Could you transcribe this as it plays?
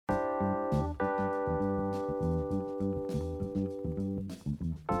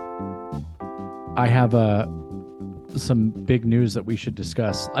I have some big news that we should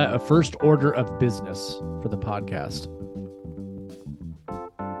discuss. A first order of business for the podcast.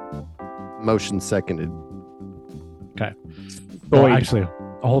 Motion seconded. Okay. Well, actually,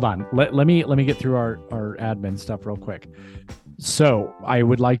 hold on. Let me get through our admin stuff real quick. So I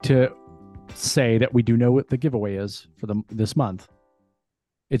would like to say that we do know what the giveaway is for this month.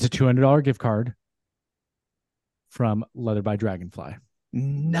 It's a $200 gift card from Leather by Dragonfly.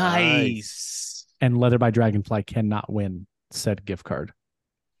 Nice. And Leather by Dragonfly cannot win said gift card.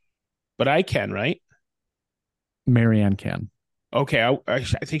 But I can, right? Marianne can. Okay, I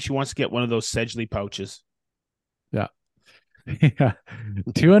think she wants to get one of those Sedgley pouches. Yeah. Yeah.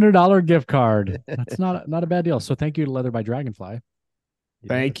 $200 gift card. That's not a bad deal. So thank you to Leather by Dragonfly.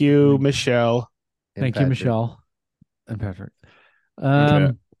 Thank you, Michelle. Thank you, Michelle and Patrick.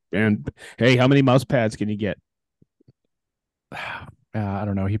 And hey, how many mouse pads can you get? I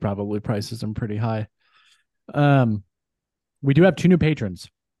don't know. He probably prices them pretty high. We do have 2 new patrons.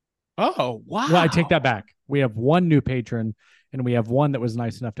 Oh, wow. Well, I take that back. We have 1 new patron, and we have 1 that was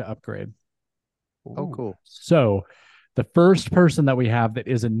nice enough to upgrade. Oh, cool. So the first person that we have that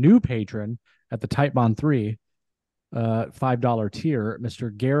is a new patron at the Type Bond 3 $5 tier,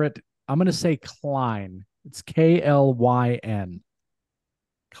 Mr. Garrett, I'm going to say Klein. It's Klyn.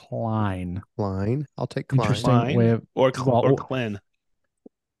 Klein. Klein. I'll take Klein. Interesting way of, or Klin.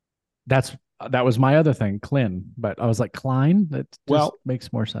 That was my other thing, Klin, but I was like Klein. That just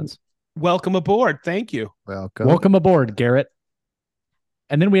makes more sense. Welcome aboard. Thank you. Welcome aboard, Garrett.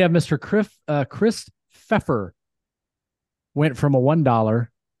 And then we have Mr. Chris Pfeffer. Went from a $1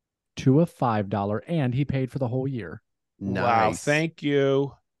 to a $5, and he paid for the whole year. Nice. Wow. Thank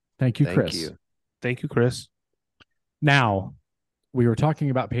you. Thank you, Chris. Thank you, Chris. Now, we were talking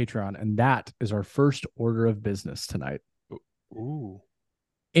about Patreon, and that is our first order of business tonight. Ooh.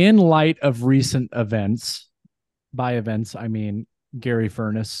 In light of recent events, by events, I mean Gary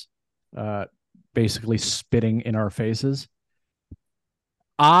Furness basically spitting in our faces,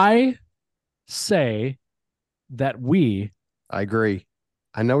 I say that I agree.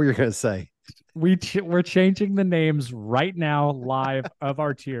 I know what you're going to say. We're changing the names right now live of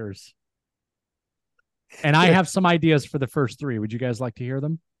our tiers. And I have some ideas for the first 3. Would you guys like to hear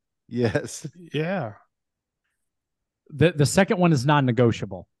them? Yes. Yeah. The second one is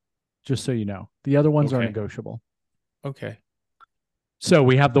non-negotiable, just so you know. The other ones are negotiable. Okay. So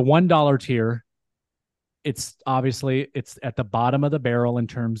we have the $1 tier. It's obviously at the bottom of the barrel in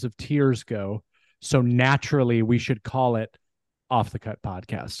terms of tiers go. So naturally we should call it Off the Cut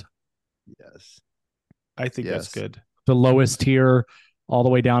Podcast. Yes. I think that's good. The lowest tier all the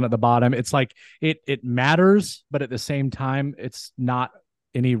way down at the bottom. It's like it matters, but at the same time, it's not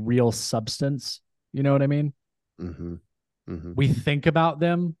any real substance. You know what I mean? Mm-hmm. Mm-hmm. We think about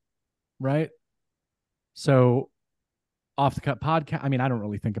them, right? So Off the Cut Podcast. I mean, I don't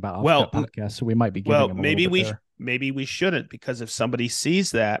really think about Off the Cut Podcast, so we might be giving them a little bit there. Maybe we shouldn't, because if somebody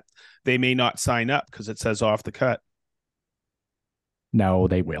sees that, they may not sign up because it says Off the Cut. No,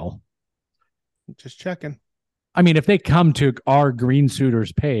 they will. Just checking. I mean, if they come to our Green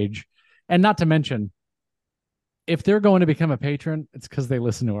Suitors page, and not to mention, if they're going to become a patron, it's because they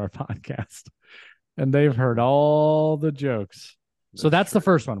listen to our podcast and they've heard all the jokes. So that's the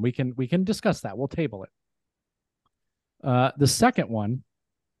first one. We can discuss that. We'll table it. The second one,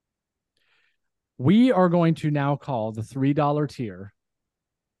 we are going to now call the $3 tier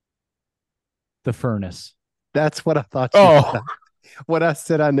the Furnace. That's what I thought. When I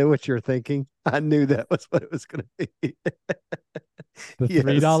said I knew what you're thinking, I knew that was what it was going to be. The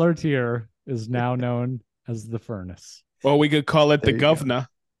 $3 tier is now known as the Furnace. Well, we could call it the Governor.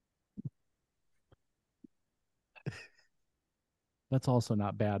 That's also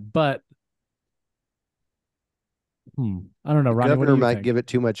not bad, but I don't know. Ronnie, Governor might give it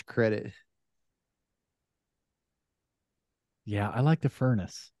too much credit. Yeah, I like the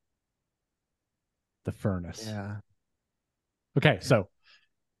Furnace. The Furnace. Yeah. Okay, so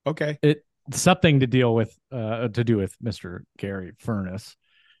it's something to deal with to do with Mr. Gary Furness.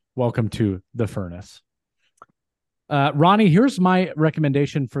 Welcome to the Furnace. Ronnie, here's my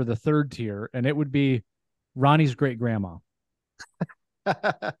recommendation for the third tier, and it would be Ronnie's great grandma.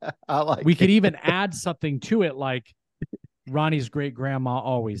 We could even add something to it, like Ronnie's great grandma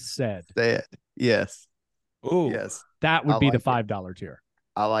always said. Yes. Oh, yes. That would be the $5 tier.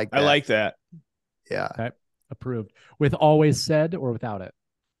 I like that. I like that. Yeah. Okay. Approved. With always said or without it?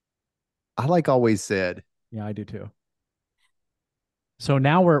 I like always said. Yeah, I do too. So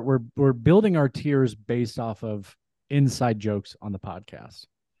now we're building our tiers based off of inside jokes on the podcast.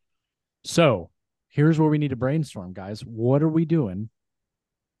 So here's where we need to brainstorm, guys. What are we doing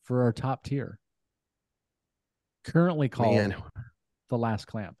for our top tier? currently called Man, The Last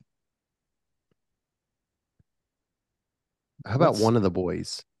Clamp. how about What's- one of the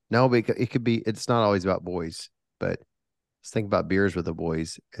boys? No, but it could be. It's not always about boys, but let's think about beers with the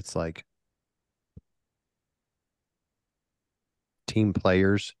boys. It's like team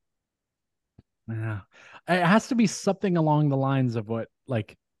players. Yeah. It has to be something along the lines of what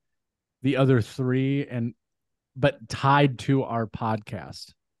like the other three but tied to our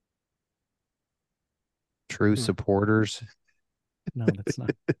podcast. True supporters. No, that's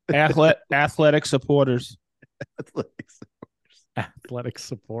not Athletic supporters. athletic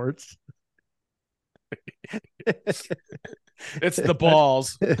supports. It's the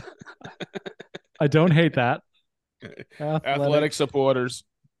balls. I don't hate that. Athletic supporters.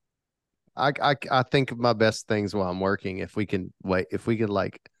 I think of my best things while I'm working. If we can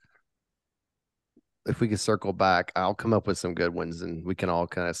circle back, I'll come up with some good ones and we can all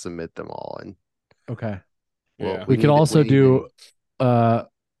kind of submit them all. And Okay. Yeah. We could need to- also we need do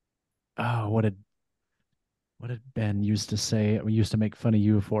what did Ben used to say? We used to make fun of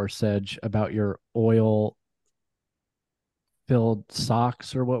you for Sedge about your oil filled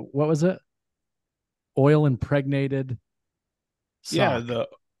socks or what was it? Oil impregnated Yeah, sock. the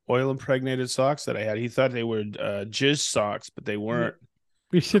oil impregnated socks that I had. He thought they were jizz socks, but they weren't.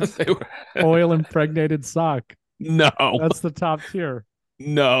 We should They were oil impregnated sock. no, That's the top tier.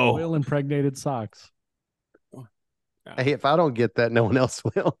 no. Oil impregnated socks. hey, if I don't get that, no one else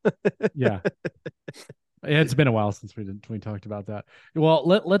will. Yeah. It's been a while since we talked about that. Well,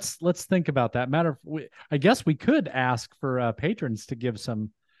 let's think about that. I guess we could ask for patrons to give some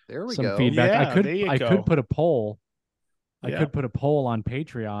There we some go. feedback. Yeah, there you I go. could put a poll. I Yeah. could put a poll on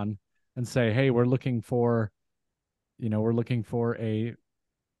Patreon and say, hey, we're looking for a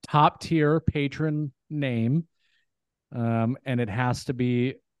top tier patron name. And it has to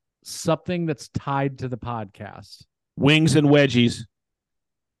be something that's tied to the podcast. Wings and wedgies.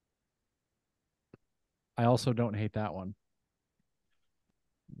 I also don't hate that one.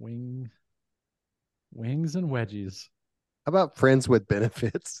 Wings and wedgies. How about friends with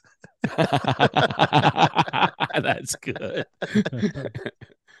benefits? That's good.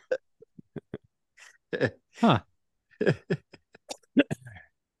 Huh. I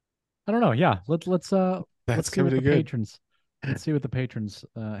don't know. Yeah, let's see what pretty the good. patrons. Let's see what the patrons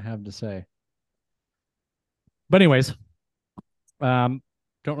have to say. But anyways, don't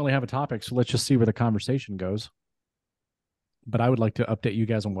really have a topic, so let's just see where the conversation goes. But I would like to update you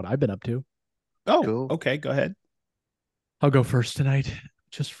guys on what I've been up to. Oh, Cool. okay. Go ahead. I'll go first tonight,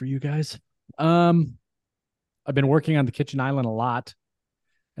 just for you guys. I've been working on the kitchen island a lot,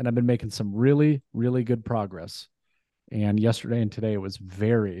 and I've been making some really, really good progress. And yesterday and today it was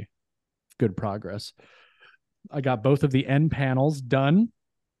very good progress. I got both of the end panels done,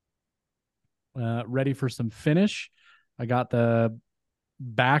 ready for some finish. I got the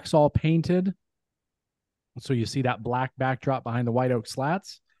backs all painted, so you see that black backdrop behind the white oak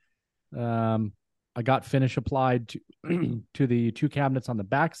slats. I got finish applied to to the two cabinets on the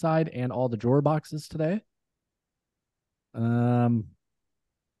backside and all the drawer boxes today.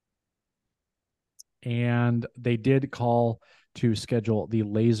 And they did call to schedule the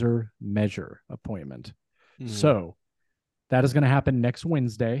laser measure appointment. So that is going to happen next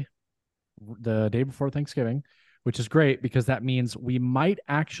Wednesday, the day before Thanksgiving, which is great because that means we might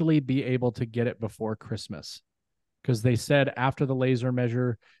actually be able to get it before Christmas. Because they said after the laser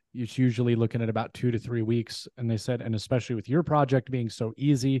measure, it's usually looking at about 2 to 3 weeks. And they said, and especially with your project being so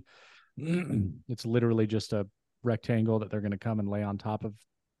easy, it's literally just a rectangle that they're going to come and lay on top of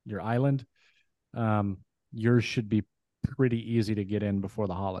your island. Yours should be pretty easy to get in before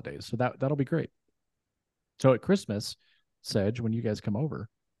the holidays. So that'll be great. So at Christmas, Sedge, when you guys come over,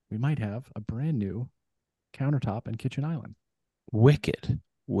 we might have a brand new countertop and kitchen island. Wicked.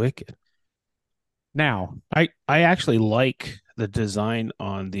 Now, I actually like the design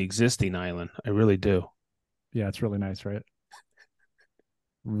on the existing island. I really do. yeah, it's really nice, right?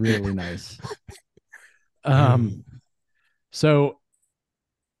 Really nice. So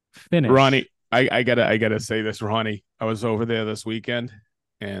finish. Ronnie, I gotta say this, Ronnie. I was over there this weekend,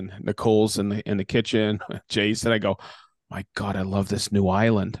 and Nicole's in the kitchen. Jason, I go, my God, I love this new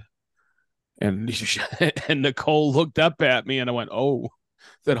island. And Nicole looked up at me, and I went, oh.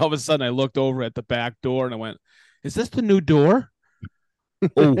 Then all of a sudden, I looked over at the back door, and I went, is this the new door?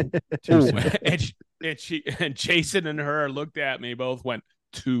 Oh, and Jason and her looked at me, both went,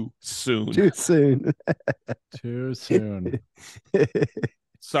 too soon. Too soon. Too soon.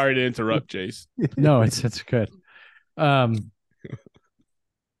 Sorry to interrupt, Jace. No, it's good.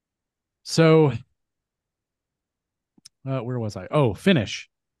 So where was I? Oh, finish.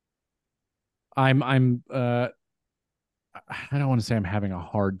 I'm I don't want to say I'm having a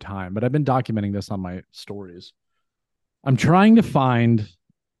hard time, but I've been documenting this on my stories. I'm trying to find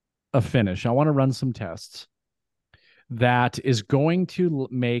a finish. I want to run some tests that is going to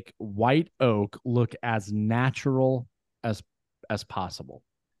make white oak look as natural as possible.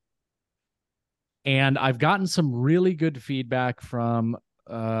 And I've gotten some really good feedback from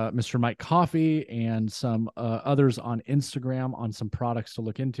Mr. Mike Coffee and some others on Instagram on some products to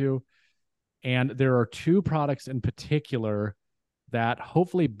look into. And there are two products in particular that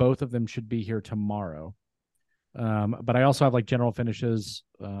hopefully both of them should be here tomorrow. But I also have like General Finishes,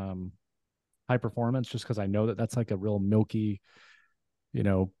 High Performance, just because I know that that's like a real milky,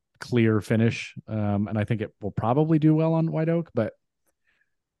 clear finish. And I think it will probably do well on white oak. But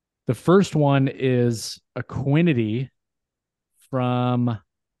the first one is Aquinity from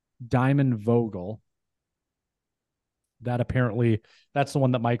Diamond Vogel. That's the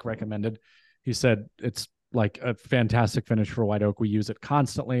one that Mike recommended. He said it's like a fantastic finish for white oak. We use it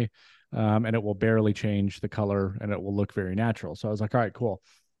constantly, and it will barely change the color, and it will look very natural. So I was like, all right, cool.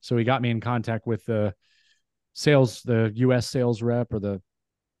 So he got me in contact with the U.S. sales rep or the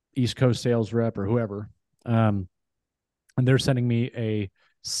East Coast sales rep or whoever, and they're sending me a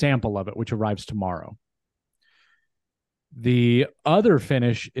sample of it, which arrives tomorrow. The other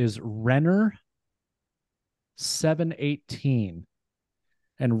finish is Renner 718.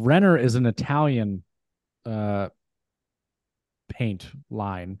 And Renner is an Italian paint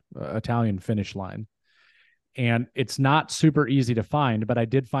line, Italian finish line. And it's not super easy to find, but I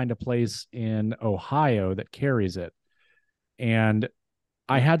did find a place in Ohio that carries it. And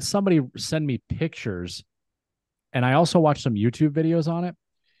I had somebody send me pictures, and I also watched some YouTube videos on it.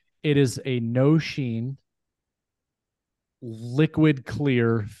 It is a no sheen, liquid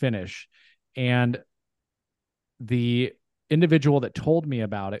clear finish. And the individual that told me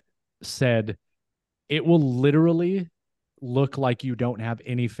about it said it will literally look like you don't have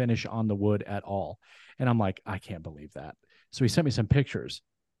any finish on the wood at all. And I'm like, I can't believe that. So he sent me some pictures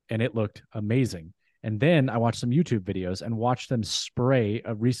and it looked amazing. And then I watched some YouTube videos and watched them spray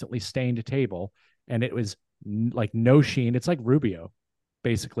a recently stained table, and it was like no sheen. It's like Rubio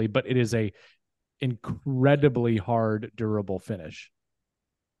basically, but it is a incredibly hard, durable finish.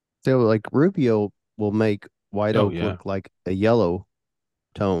 So like Rubio will make white oak look like a yellow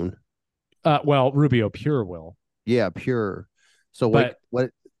tone. Well, Rubio Pure will. Yeah, pure. So what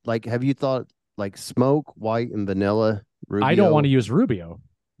have you thought like smoke, white, and vanilla Rubio? I don't want to use Rubio.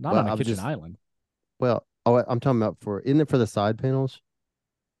 Not on a kitchen island. Well, I'm talking about isn't it for the side panels?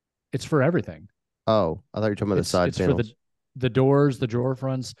 It's for everything. Oh, I thought you were talking about the side panels. It's for the doors, the drawer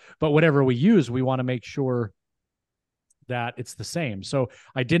fronts, but whatever we use, we want to make sure that it's the same. So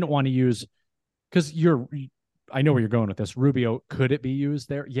I didn't want to use, because I know where you're going with this. Rubio, could it be used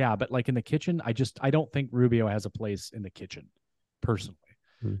there? Yeah, but like in the kitchen, I don't think Rubio has a place in the kitchen, personally.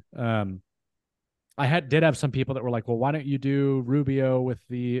 I did have some people that were like, well, why don't you do Rubio with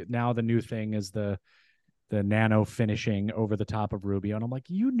now the new thing is the nano finishing over the top of Rubio. And I'm like,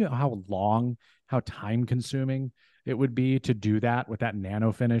 you know how time consuming it would be to do that with that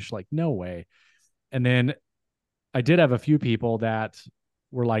nano finish? Like, no way. And then I did have a few people that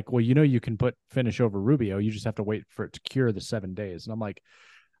were like, well, you can put finish over Rubio. You just have to wait for it to cure the 7 days. And I'm like,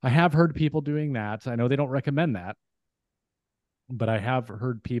 I have heard people doing that. I know they don't recommend that, but I have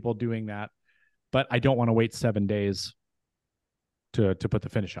heard people doing that, but I don't want to wait 7 days to put the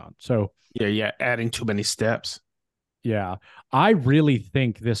finish on. So yeah, adding too many steps. Yeah. I really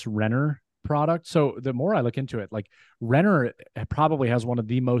think this Renner product, so the more I look into it, like Renner probably has one of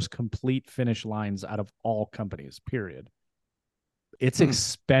the most complete finish lines out of all companies, period. It's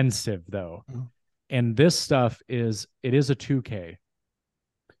expensive though. And this stuff is a 2K.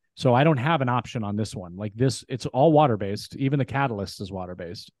 So I don't have an option on this one. Like this, it's all water-based. Even the catalyst is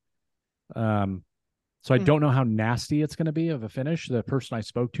water-based. So I don't know how nasty it's going to be of a finish. The person I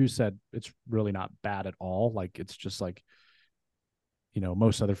spoke to said it's really not bad at all. Like it's just like,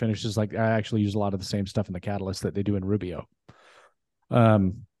 most other finishes. Like I actually use a lot of the same stuff in the catalyst that they do in Rubio.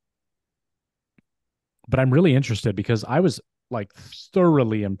 But I'm really interested because I was like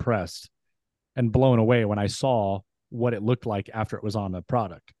thoroughly impressed and blown away when I saw what it looked like after it was on the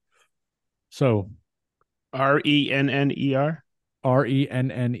product. So Renner?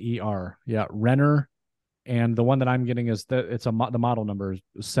 Renner. Yeah. Renner. And the one that I'm getting is the model number is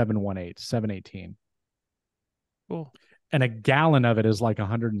 718. Cool. And a gallon of it is like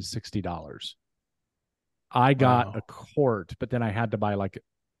 $160. I got a quart, but then I had to buy like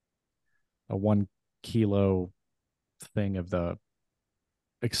a 1 kilo thing of the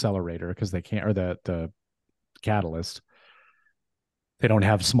accelerator because they can't, or the catalyst. They don't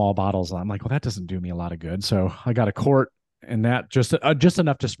have small bottles. I'm like, well, that doesn't do me a lot of good. So I got a quart And that just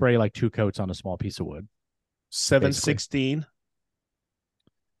enough to spray like 2 coats on a small piece of wood. 716.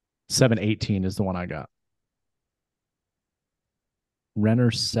 718 is the one I got.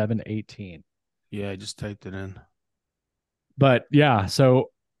 Renner 718. Yeah, I just typed it in. But yeah,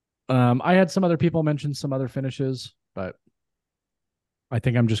 so I had some other people mention some other finishes, but I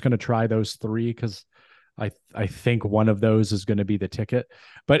think I'm just going to try those 3 because I think one of those is going to be the ticket.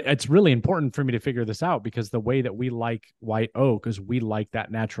 But it's really important for me to figure this out because the way that we like white oak is we like that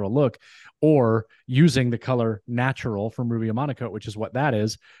natural look, or using the color natural from Rubio Monocoat, which is what that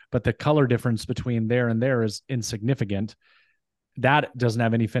is. But the color difference between there and there is insignificant. That doesn't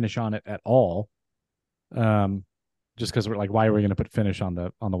have any finish on it at all. Just because we're like, why are we going to put finish on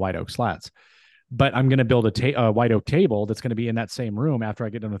the white oak slats? But I'm going to build a white oak table that's going to be in that same room after I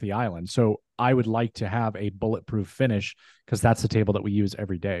get done with the island. So I would like to have a bulletproof finish because that's the table that we use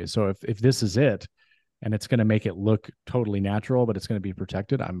every day. So if this is it and it's going to make it look totally natural, but it's going to be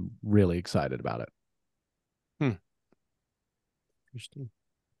protected, I'm really excited about it. Interesting.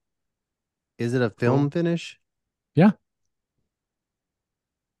 Is it a film finish? Yeah.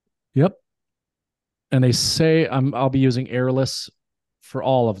 Yep. And they say I'll be using airless for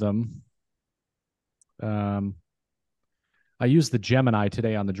all of them. I used the Gemini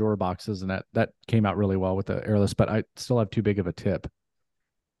today on the drawer boxes, and that came out really well with the airless, but I still have too big of a tip.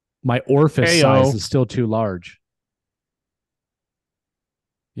 My orifice size is still too large.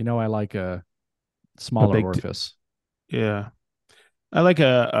 You know, I like a smaller orifice. Yeah. I like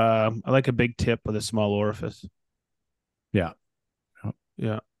a big tip with a small orifice. Yeah.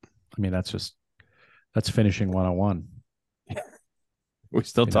 Yeah. I mean, that's finishing 101. We're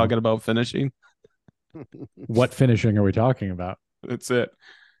still talking about finishing. What finishing are we talking about? That's it.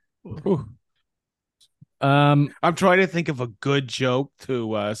 I'm trying to think of a good joke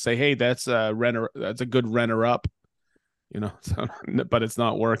to say, hey, that's a good runner up, you know, but it's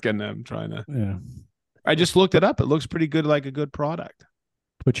not working. I'm trying to. Yeah. I just looked it up. It looks pretty good, like a good product.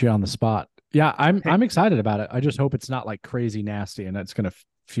 Put you on the spot. Yeah, I'm excited about it. I just hope it's not like crazy nasty and it's gonna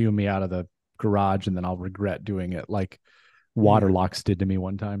fume me out of the garage and then I'll regret doing it like Waterlocks did to me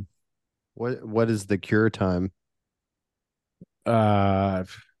one time. What is the cure time? I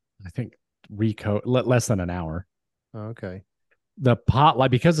think recoat less than an hour. Oh, okay. The pot light,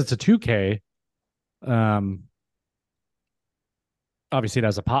 because it's a 2K, obviously it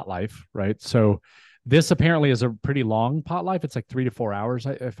has a pot life, right? So this apparently is a pretty long pot life. It's like 3 to 4 hours,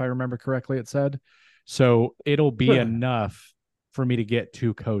 if I remember correctly, it said. So it'll be enough for me to get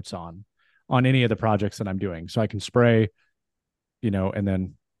 2 coats on any of the projects that I'm doing. So I can spray, you know, and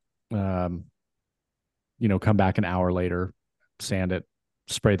then you know, come back an hour later, sand it,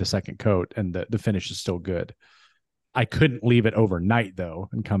 spray the second coat, and the finish is still good. I couldn't leave it overnight though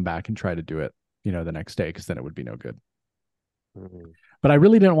and come back and try to do it, you know, the next day because then it would be no good. But I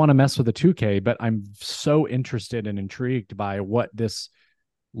really didn't want to mess with the 2K, but I'm so interested and intrigued by what this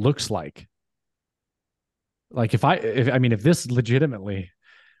looks like. Like if this legitimately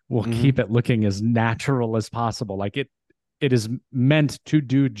will keep it looking as natural as possible, like it is meant to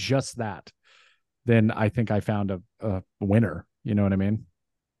do just that, then I think I found a winner. You know what I mean?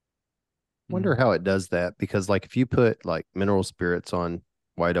 Wonder how it does that, because like if you put like mineral spirits on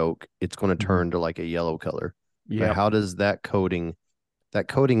white oak, it's going to turn to like a yellow color. Yeah. But how does that coating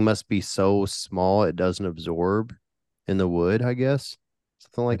must be so small it doesn't absorb in the wood, I guess.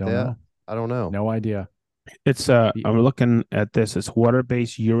 Something like that. I don't know. No idea. It's I'm looking at this. It's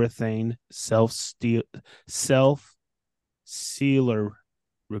water-based urethane self sealer,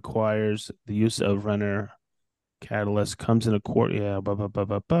 requires the use of Renner catalyst, comes in a quart. Yeah,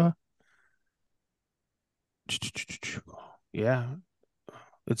 yeah.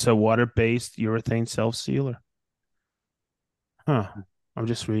 It's a water-based urethane self-sealer. Huh. I'm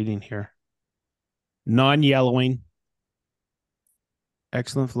just reading here. Non-yellowing.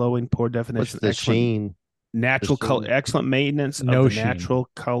 Excellent flowing, poor definition. What's the sheen? Natural color, excellent maintenance of the natural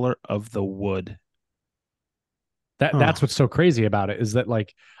color of the wood. That's what's so crazy about it, is that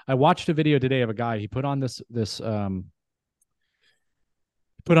like I watched a video today of a guy, he put on this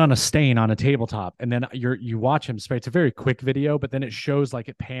put on a stain on a tabletop, and then you watch him spray. It's a very quick video, but then it shows like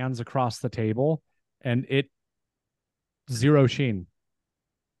it pans across the table and it zero sheen.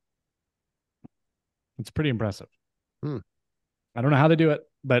 It's pretty impressive. I don't know how they do it,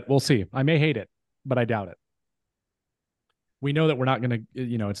 but we'll see. I may hate it, but I doubt it. We know that we're not going to,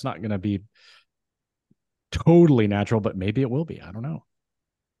 you know, it's not going to be totally natural, but maybe it will be. I don't know.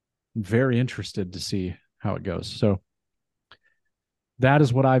 I'm very interested to see how it goes. So that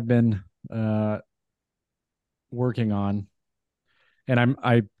is what I've been working on. And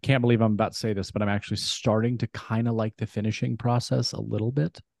I can't believe I'm about to say this, but I'm actually starting to kind of like the finishing process a little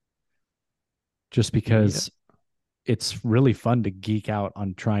bit, just because it's really fun to geek out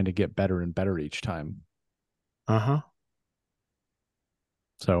on trying to get better and better each time. Uh-huh.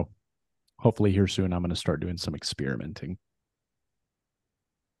 So hopefully here soon, I'm going to start doing some experimenting.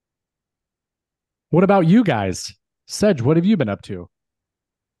 What about you guys? Sedge, what have you been up to?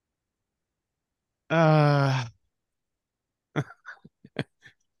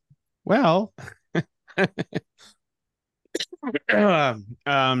 Well,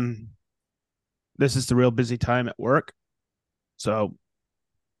 this is the real busy time at work. So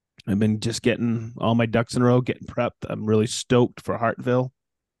I've been just getting all my ducks in a row, getting prepped. I'm really stoked for Hartville.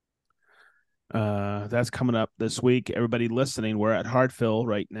 That's coming up this week. Everybody listening, we're at Hartville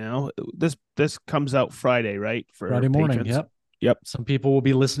right now. This comes out Friday, right? For Friday morning. patrons. Yep. Some people will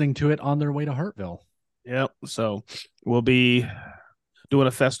be listening to it on their way to Hartville. Yep. So we'll be doing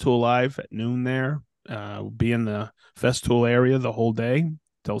a Festool live at noon there. We'll be in the Festool area the whole day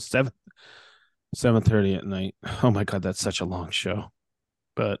till 7:30 at night. Oh my God, that's such a long show.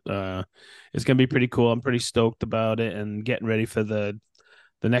 But it's gonna be pretty cool. I'm pretty stoked about it, and getting ready for the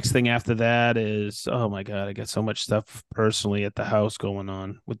next thing after that is, oh my God, I got so much stuff personally at the house going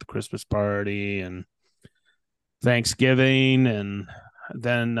on with the Christmas party and Thanksgiving, and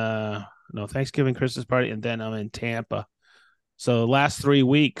then Thanksgiving, Christmas party, and then I'm in Tampa. So the last 3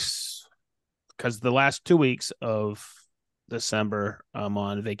 weeks, because the last 2 weeks of December I'm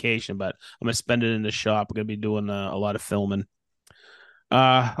on vacation, but I'm gonna spend it in the shop. I'm gonna be doing a lot of filming.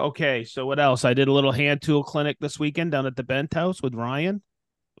 Okay, so what else? I did a little hand tool clinic this weekend down at the Bent House with Ryan.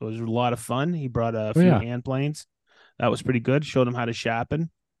 It was a lot of fun. He brought a few hand planes. That was pretty good. Showed him how to sharpen.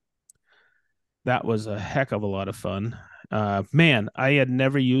 That was a heck of a lot of fun. Man, I had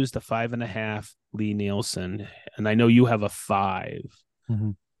never used a 5.5 Lie-Nielsen, and I know you have a 5.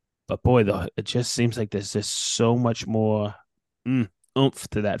 Mm-hmm. But boy, it just seems like there's just so much more oomph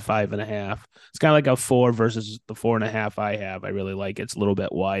to that 5.5. It's kind of like a 4 versus the 4.5 I have. I really like it. It's a little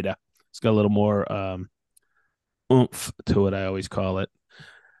bit wider. It's got a little more oomph to it, I always call it.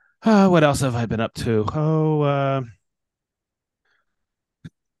 What else have I been up to?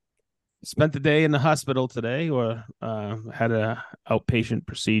 Spent the day in the hospital today, or had a outpatient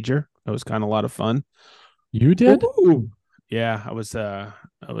procedure. It was kind of a lot of fun. You did? Ooh. Yeah, I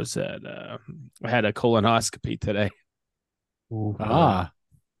had a colonoscopy today.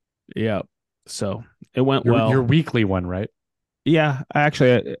 Yeah. So it went well. Your weekly one, right? Yeah,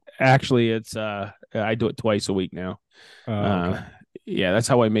 actually, it's I do it twice a week now. Okay. Yeah, that's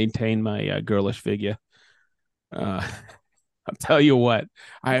how I maintain my girlish figure. I'll tell you what,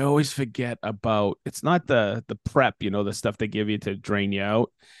 I always forget about. It's not the prep, the stuff they give you to drain you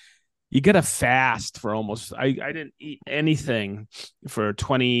out. You got to fast for almost. I didn't eat anything for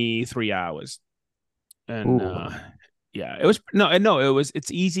 23 hours, and yeah, it was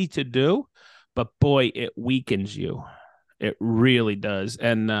it's easy to do, but boy, it weakens you. It really does.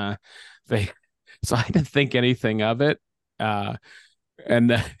 And so I didn't think anything of it.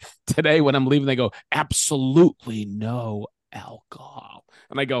 And today when I'm leaving, they go, absolutely no alcohol.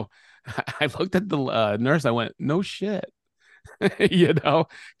 And I go, I looked at the nurse. I went, no shit,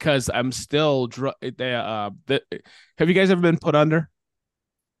 because I'm still. Have you guys ever been put under?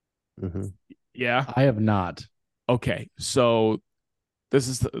 Mm-hmm. Yeah, I have not. Okay, so this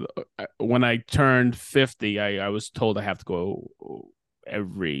is when I turned 50. I was told I have to go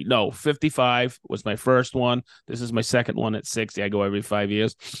 55 was my first one. This is my second one at 60. I go every 5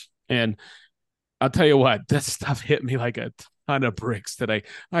 years. And I'll tell you what, this stuff hit me like a ton of bricks today.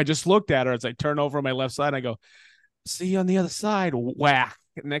 I just looked at her as I turn over on my left side. I go, see you on the other side. Whack.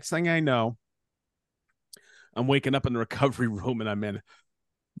 Next thing I know, I'm waking up in the recovery room, and I'm in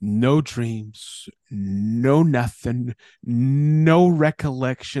no dreams, no nothing, no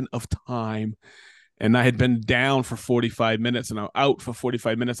recollection of time. And I had been down for 45 minutes and I'm out for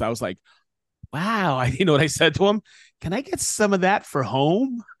 45 minutes. I was like, wow. You know what I said to him? Can I get some of that for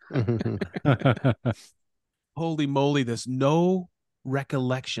home? Holy moly, there's no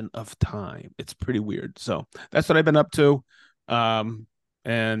recollection of time. It's pretty weird. So that's what I've been up to.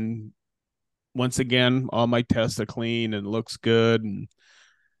 And once again, all my tests are clean and looks good. And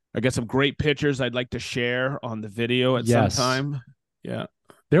I got some great pictures I'd like to share on the video at some time. Yeah.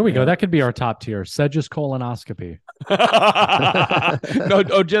 There we go. That could be our top tier. Sedge's colonoscopy.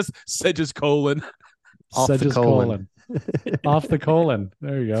 No, just Sedge's colon. Sedge's colon. Off the colon.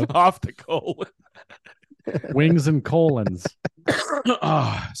 There you go. Off the colon. Wings and colons.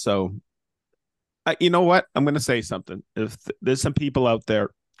 So, you know what? I'm going to say something. If there's some people out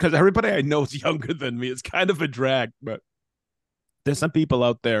there, because everybody I know is younger than me, it's kind of a drag, but There's some people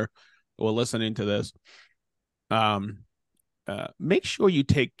out there who are listening to this. Make sure you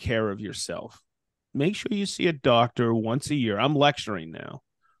take care of yourself. Make sure you see a doctor once a year. I'm lecturing now.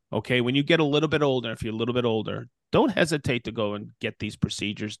 Okay. When you get a little bit older, if you're a little bit older, don't hesitate to go and get these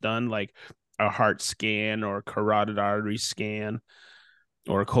procedures done, like a heart scan or a carotid artery scan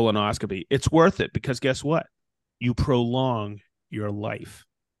or a colonoscopy. It's worth it because guess what? You prolong your life.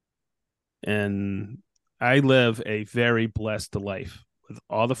 And I live a very blessed life with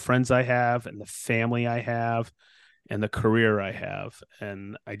all the friends I have and the family I have and the career I have.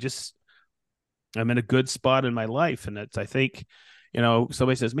 And I'm in a good spot in my life. And I think,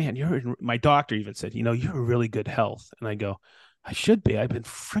 somebody says, man, my doctor even said, you're in really good health. And I go, I should be. I've been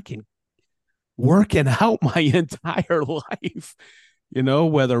freaking working out my entire life,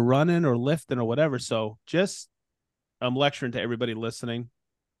 whether running or lifting or whatever. So I'm lecturing to everybody listening.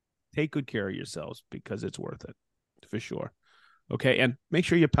 Take good care of yourselves because it's worth it for sure. Okay. And make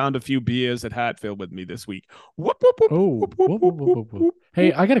sure you pound a few beers at Hatfield with me this week. Whoop, whoop, whoop, whoop, whoop, whoop, whoop.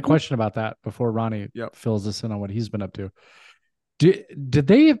 Hey, I got a question about that before Ronnie fills us in on what he's been up to. Did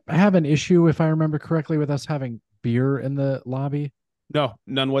they have an issue, if I remember correctly, with us having beer in the lobby? No,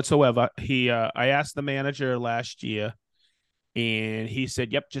 none whatsoever. I asked the manager last year and he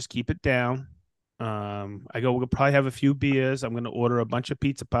said, yep, just keep it down. I go, we'll probably have a few beers. I'm going to order a bunch of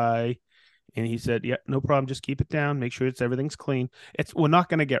pizza pie. And he said, yeah, no problem. Just keep it down. Make sure everything's clean. We're not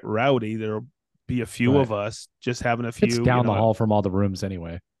going to get rowdy. There'll be a few of us just having a few. It's down the hall from all the rooms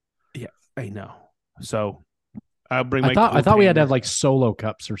anyway. Yeah, I know. So I'll bring I thought we had to have like solo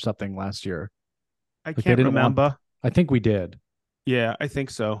cups or something last year. I can't remember. I think we did. Yeah, I think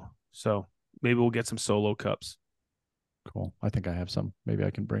so. So maybe we'll get some solo cups. Cool. I think I have some. Maybe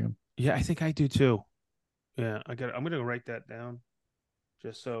I can bring them. Yeah, I think I do too. Yeah, I'm going to write that down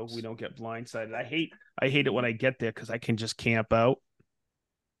just so we don't get blindsided. I hate it when I get there because I can just camp out.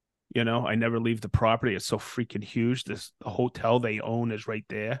 I never leave the property. It's so freaking huge. The hotel they own is right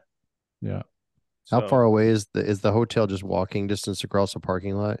there. Yeah. How far away is the hotel? Just walking distance across the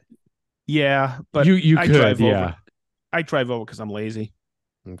parking lot? Yeah, but you I could, drive yeah. over. I drive over because I'm lazy.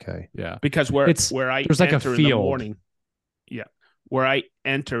 Okay. Yeah. Because there's like a field in the morning. Yeah. Where I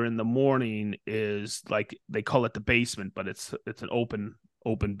enter in the morning is like they call it the basement, but it's an open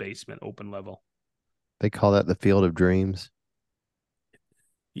basement, open level. They call that the Field of Dreams.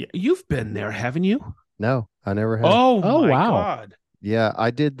 Yeah, you've been there, haven't you? No, I never have. Oh my wow. God. Yeah,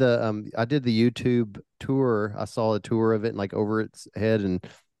 I did the YouTube tour. I saw a tour of it and like over its head, and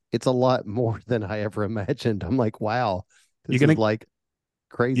it's a lot more than I ever imagined. I'm like, wow, this is like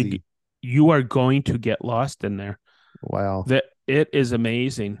crazy. You are going to get lost in there. Wow. It is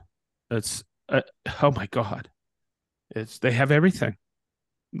amazing. It's oh my God. They have everything.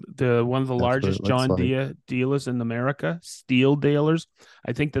 One of the largest John Deere dealers in America, steel dealers.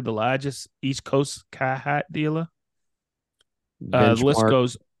 I think they're the largest East Coast Carhartt dealer. The list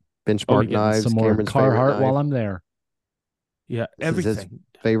goes. Benchmark knives. Some more Carhartt while I'm there. Yeah, this everything. Is his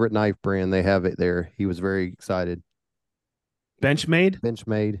favorite knife brand. They have it there. He was very excited. Benchmade?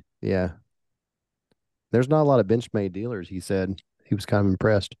 Benchmade. Yeah. There's not a lot of Benchmade dealers, he said. He was kind of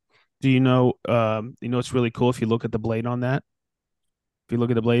impressed. Do you know, it's really cool if you look at the blade on that? If you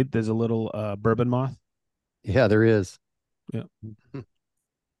look at the blade, there's a little bourbon moth. Yeah, there is. Yeah.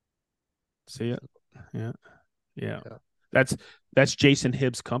 See it? Yeah. Yeah. That's Jason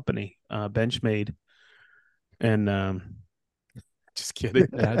Hibbs' company, Benchmade. And just kidding.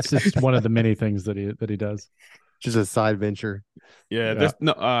 Yeah, it's just one of the many things that he does. Just a side venture. Yeah.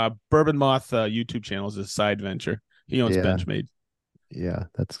 Bourbon Moth YouTube channel is a side venture. He owns Benchmade. Yeah,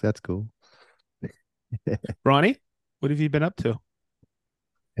 that's cool. Ronnie, what have you been up to?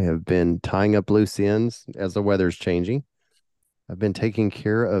 I have been tying up loose ends as the weather's changing. I've been taking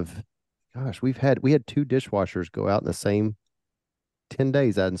care of, we had 2 dishwashers go out in the same 10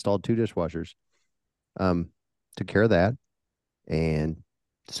 days. I installed 2 dishwashers. Took care of that and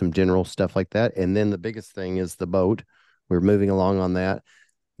some general stuff like that. And then the biggest thing is the boat. We're moving along on that.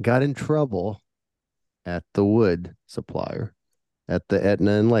 Got in trouble at the wood supplier at the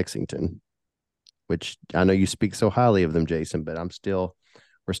Etna in Lexington, which I know you speak so highly of them, Jason, but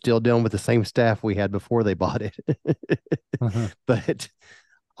we're still dealing with the same staff we had before they bought it. But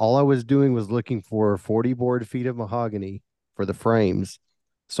all I was doing was looking for 40 board feet of mahogany for the frames.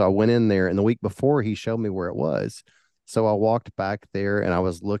 So I went in there, and the week before he showed me where it was. So I walked back there and I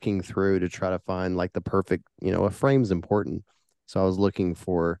was looking through to try to find like the perfect, a frame's important. So I was looking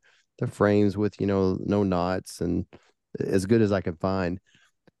for the frames with, no knots and as good as I could find.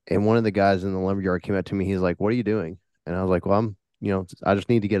 And one of the guys in the lumberyard came up to me. He's like, "What are you doing?" And I was like, "Well, I just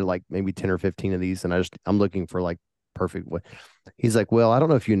need to get like maybe 10 or 15 of these. And I'm looking for like perfect way. He's like, well, I don't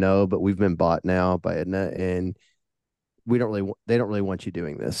know if you know, but we've been bought now by Aetna, and they don't really want you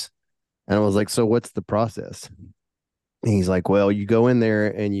doing this. And I was like, so what's the process? And he's like, well, you go in there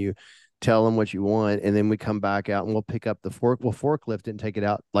and you tell them what you want, and then we come back out and we'll pick up the we'll forklift it and take it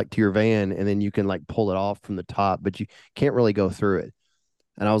out like to your van, and then you can like pull it off from the top, but you can't really go through it.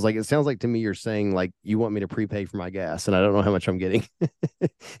 And I was like, it sounds like to me you're saying like you want me to prepay for my gas, and I don't know how much I'm getting.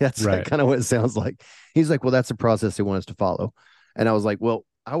 That's Right. kind of what it sounds like. He's like, well, that's the process they want us to follow. And I was like, well,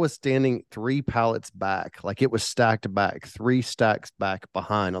 I was standing 3 pallets back, like it was stacked back, 3 stacks back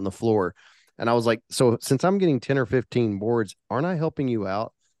behind on the floor. And I was like, so since I'm getting 10 or 15 boards, aren't I helping you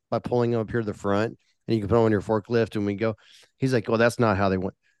out by pulling them up here to the front, and you can put them on your forklift and we go? He's like, well, that's not how they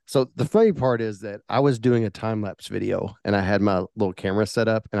want. So the funny part is that I was doing a time lapse video and I had my little camera set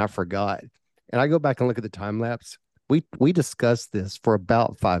up and I forgot. And I go back and look at the time lapse. We discussed this for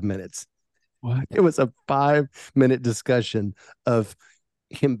about 5 minutes. What? It was a 5-minute discussion of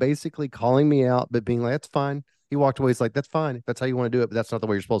him basically calling me out, but being like, that's fine. He walked away. He's like, that's fine if that's how you want to do it, but that's not the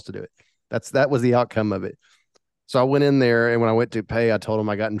way you're supposed to do it. That was the outcome of it. So I went in there, and when I went to pay, I told him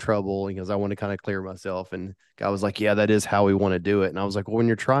I got in trouble because I wanted to kind of clear myself. And guy was like, yeah, that is how we want to do it. And I was like, well, when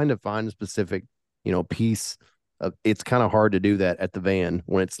you're trying to find a specific, piece of, it's kind of hard to do that at the van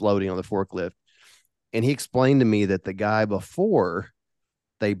when it's loading on the forklift. And he explained to me that the guy before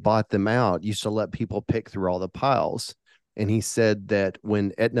they bought them out used to let people pick through all the piles. And he said that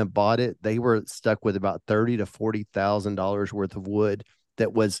when Aetna bought it, they were stuck with about $30,000 to $40,000 worth of wood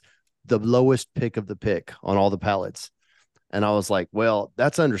that was the lowest pick of the pick on all the pallets. And I was like, well,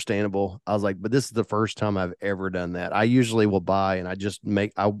 that's understandable. I was like, but this is the first time I've ever done that. I usually will buy and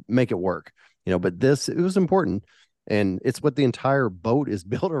I'll make it work, but it was important. And it's what the entire boat is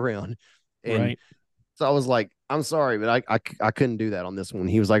built around. And Right. so I was like, I'm sorry, but I couldn't do that on this one.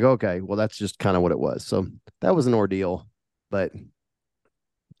 He was like, okay, well, that's just kind of what it was. So that was an ordeal. But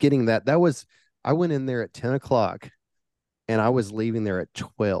getting I went in there at 10 o'clock and I was leaving there at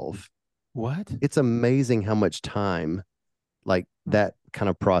 12. What? It's amazing how much time like that kind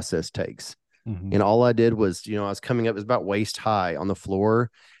of process takes. Mhm. And all I did was, I was coming up, it was about waist high on the floor,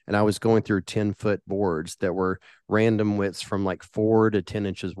 and I was going through 10-foot boards that were random widths from like 4 to 10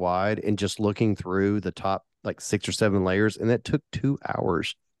 inches wide, and just looking through the top like 6 or 7 layers. And that took 2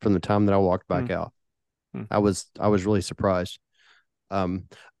 hours from the time that I walked back out. I was really surprised.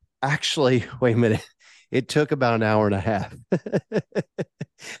 Actually, wait a minute. It took about an hour and a half.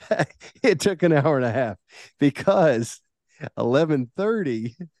 It took an hour and a half because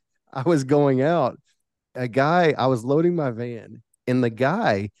 11:30, I was going out. I was loading my van, and the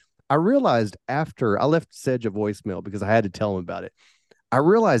guy, I realized after I left Sedge a voicemail because I had to tell him about it. I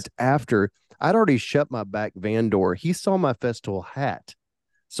realized after I'd already shut my back van door, he saw my Festool hat.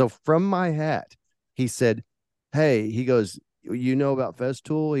 So from my hat, he said, hey, he goes, you know about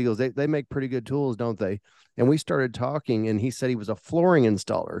Festool? He goes, they make pretty good tools, don't they? And we started talking, and he said he was a flooring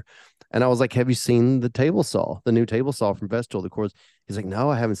installer. And I was like, have you seen the table saw, the new table saw from Festool? Of course, he's like,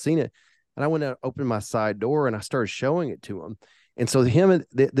 no, I haven't seen it. And I went out, opened my side door, and I started showing it to him. And so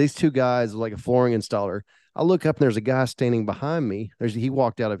these 2 guys, like a flooring installer, I look up and there's a guy standing behind me. He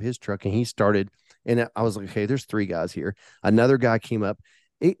walked out of his truck and he started, and I was like, okay, there's 3 guys here. Another guy came up.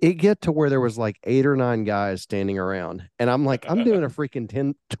 It get to where there was like 8 or 9 guys standing around, and I'm like, I'm doing a freaking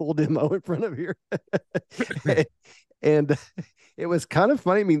 10 tool demo in front of here. And it was kind of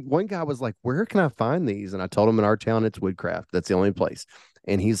funny. I mean, one guy was like, where can I find these? And I told him in our town, it's Woodcraft. That's the only place.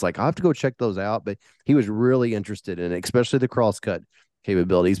 And he's like, I'll have to go check those out. But he was really interested in it, especially the crosscut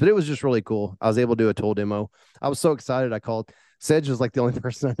capabilities. But it was just really cool. I was able to do a tool demo. I was so excited. I called. Sedge was like the only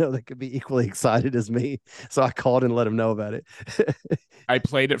person I know that could be equally excited as me. So I called and let him know about it. I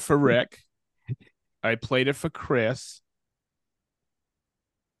played it for Rick. I played it for Chris.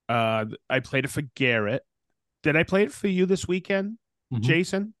 I played it for Garrett. Did I play it for you this weekend,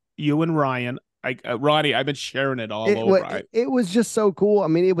 Jason? You and Ryan. Ronnie, I've been sharing it all over. It was just so cool. I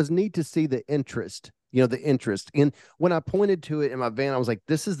mean, it was neat to see the interest. The interest. And when I pointed to it in my van, I was like,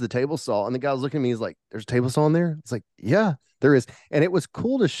 this is the table saw. And the guy was looking at me, he's like, there's a table saw in there? It's like, yeah, there is. And it was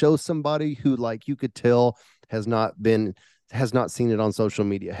cool to show somebody who, like, you could tell has not seen it on social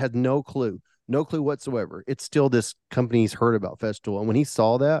media, had no clue whatsoever. It's still this company's heard about Festool. And when he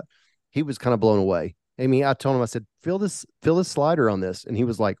saw that, he was kind of blown away. I mean, I told him, I said, feel this slider on this. And he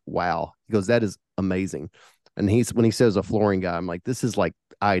was like, wow. He goes, that is amazing. And when he says a flooring guy, I'm like, this is like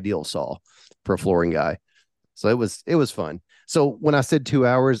ideal saw for a flooring guy. So it was fun. So when I said 2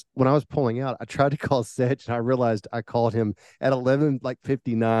 hours, when I was pulling out, I tried to call Sedge, and I realized I called him at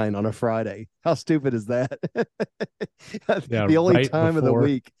 11:59 on a Friday. How stupid is that? Yeah, the only right time before. of the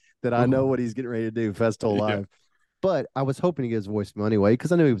week that I know what he's getting ready to do, Festool Live. But I was hoping to get his voicemail anyway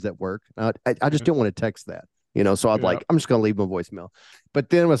because I knew he was at work. I just didn't want to text that, So I'd Yeah. I'm just going to leave him a voicemail. But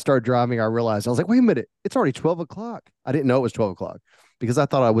then when I started driving, I realized I was like, wait a minute, it's already 12 o'clock. I didn't know it was 12 o'clock because I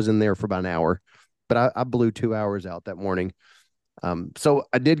thought I was in there for about an hour, but I blew 2 hours out that morning. So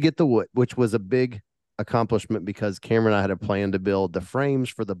I did get the wood, which was a big accomplishment because Cameron and I had a plan to build the frames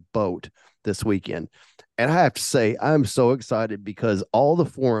for the boat this weekend. And I have to say, I'm so excited because all the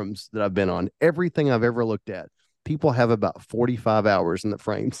forums that I've been on, everything I've ever looked at, people have about 45 hours in the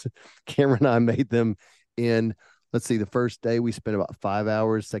frames. Cameron and I made them in, let's see, the first day we spent about 5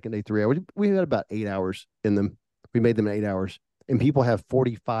 hours, second day 3 hours. We had about 8 hours in them. We made them in 8 hours. And people have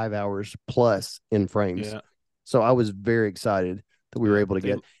 45 hours plus in frames. Yeah. So I was very excited that we were able to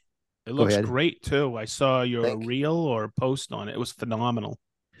get. It looks ahead. great too. I saw your reel or post on it. It was phenomenal.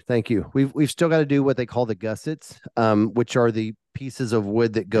 Thank you. We've still got to do what they call the gussets, which are the pieces of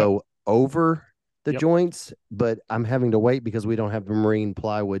wood that go over the joints, but I'm having to wait because we don't have the marine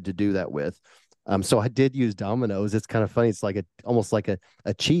plywood to do that with. So I did use dominoes. It's kind of funny. It's like almost like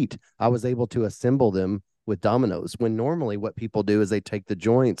a cheat. I was able to assemble them with dominoes when normally what people do is they take the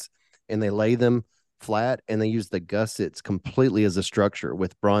joints and they lay them flat and they use the gussets completely as a structure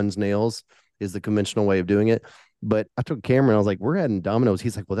with bronze nails is the conventional way of doing it. But I took Cameron, I was like, we're adding dominoes.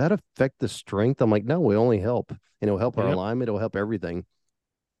 He's like, will that affect the strength? I'm like, no, we only help. And it'll help our alignment. It'll help everything.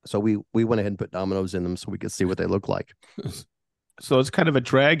 So we went ahead and put dominoes in them so we could see what they look like. So it's kind of a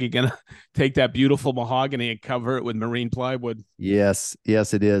drag. You're going to take that beautiful mahogany and cover it with marine plywood. Yes,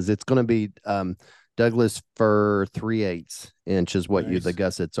 it is. It's going to be Douglas fir 3/8 inch is what the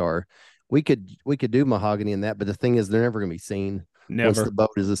gussets are. We could do mahogany in that, but the thing is they're never going to be seen. Never. Once the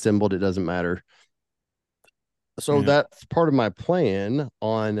boat is assembled, it doesn't matter. So that's part of my plan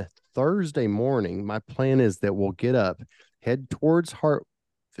on Thursday morning. My plan is that we'll get up, head towards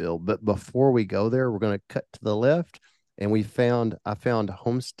Hartville, but before we go there, we're going to cut to the left. And I found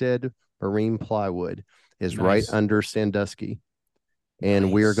Homestead Marine Plywood is right under Sandusky.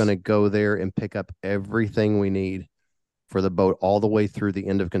 And we're going to go there and pick up everything we need for the boat all the way through the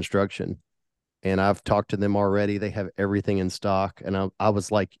end of construction. And I've talked to them already. They have everything in stock. And I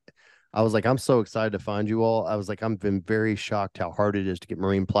was like, I'm so excited to find you all. I was like, I've been very shocked how hard it is to get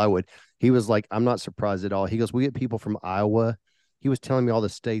marine plywood. He was like, I'm not surprised at all. He goes, we get people from Iowa. He was telling me all the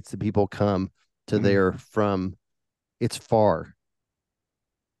states that people come to there from. It's far.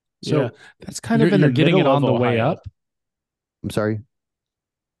 So that's kind of in the getting it on the Ohio. way up. I'm sorry.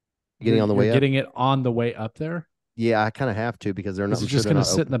 Getting on the way up. Getting it on the way up there. Yeah, I kind of have to because they're not. Is it just going to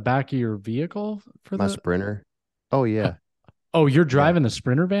sit in the back of your vehicle for my Sprinter? Oh yeah. Oh, you're driving the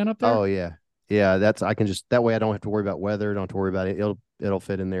Sprinter van up there? Oh yeah. Yeah, I can just that way I don't have to worry about weather, don't have to worry about it. It'll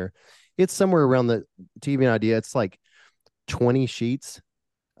fit in there. It's somewhere around to give you an idea, it's like 20 sheets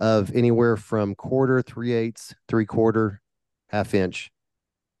of anywhere from quarter, 3/8, 3/4, half inch,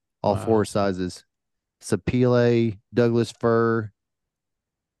 all four sizes. Sapele, Douglas fir,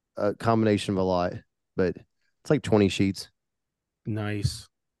 a combination of a lot, but it's like 20 sheets. Nice.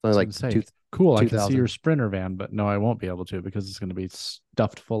 Only like cool. I can see your Sprinter van, but no, I won't be able to because it's going to be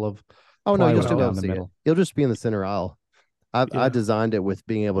stuffed full of. Oh no, you'll still be able to see it. It'll just be in the center aisle. I designed it with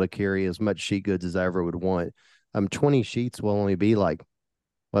being able to carry as much sheet goods as I ever would want. 20 sheets will only be like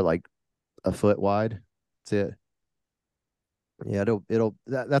a foot wide. That's it. Yeah,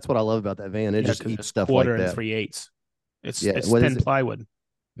 that's what I love about that van. It just eats stuff like that. Quarter and 3/8. It's thin plywood.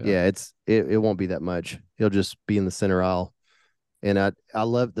 Yeah, it won't be that much. It'll just be in the center aisle. And I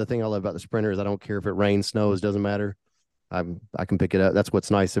love the thing I love about the Sprinter is I don't care if it rains, snows, doesn't matter. I can pick it up. That's what's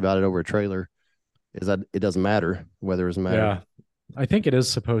nice about it over a trailer is that it doesn't matter. Weather doesn't matter. Yeah. I think it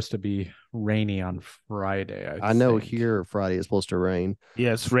is supposed to be rainy on Friday. I know here Friday is supposed to rain.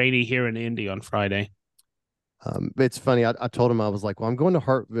 Yeah, it's rainy here in Indy on Friday. It's funny. I told him, I was like, well, I'm going to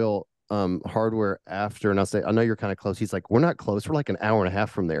Hartville hardware after. And I say, I know you're kind of close. He's like, we're not close. We're like an hour and a half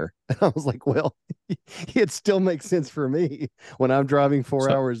from there. And I was like, well, it still makes sense for me when I'm driving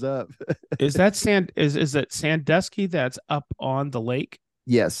 4 hours up. Is it Sandusky that's up on the lake?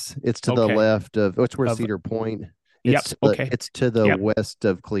 Yes. It's to the left of, it's where Cedar Point. It's it's to the west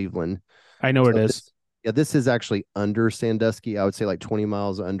of Cleveland. I know where it is. This is actually under Sandusky. I would say like 20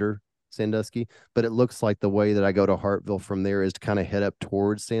 miles under Sandusky, but it looks like the way that I go to Hartville from there is to kind of head up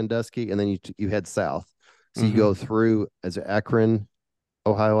towards Sandusky, and then you head south. So you go through as Akron,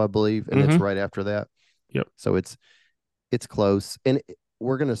 Ohio, I believe, and it's right after that. Yep. So it's close, and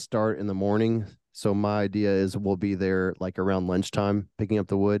we're gonna start in the morning. So my idea is we'll be there like around lunchtime, picking up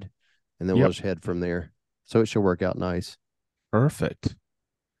the wood, and then we'll just head from there. So it should work out nice. Perfect.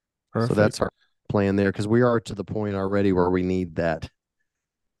 So that's our plan there because we are to the point already where we need that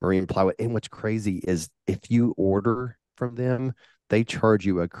Marine Plywood. And what's crazy is if you order from them, they charge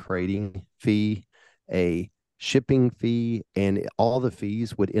you a crating fee, a shipping fee, and all the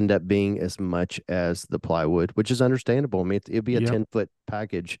fees would end up being as much as the plywood, which is understandable. I mean, it'd be a 10-foot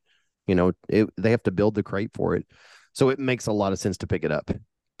package. They have to build the crate for it. So it makes a lot of sense to pick it up.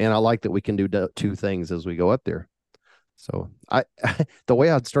 And I like that we can do two things as we go up there. So the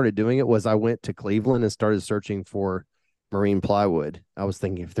way I started doing it was I went to Cleveland and started searching for Marine Plywood. I was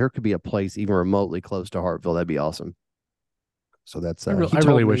thinking if there could be a place even remotely close to Hartville, that'd be awesome. So that's I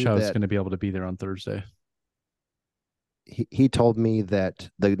really wish I was going to be able to be there on Thursday. He told me that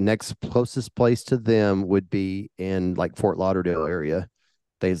the next closest place to them would be in like Fort Lauderdale area.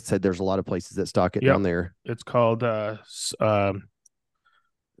 They said there's a lot of places that stock it down there. It's called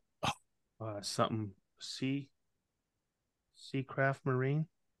something Seacraft Marine.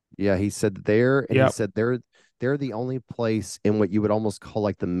 Yeah, he said there, and he said they're the only place in what you would almost call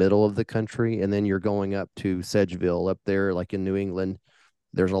like the middle of the country, and then you're going up to Sedgeville up there, like in New England.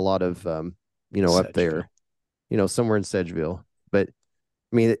 There's a lot of up there, somewhere in Sedgeville. But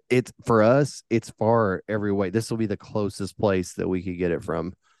I mean, it's for us, it's far every way. This will be the closest place that we could get it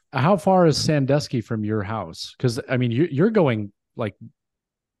from. How far is Sandusky from your house? Because I mean, you're going like,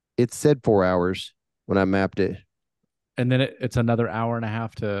 it said 4 hours when I mapped it, and then it's another hour and a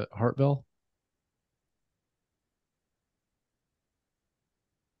half to Hartville.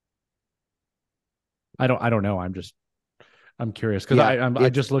 I don't know. I'm curious because I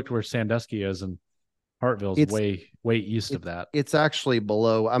just looked where Sandusky is, and Hartville's way east of that. It's actually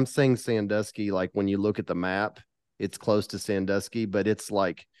below. I'm saying Sandusky, like when you look at the map, it's close to Sandusky, but it's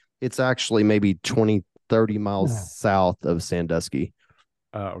actually maybe 20, 30 miles south of Sandusky.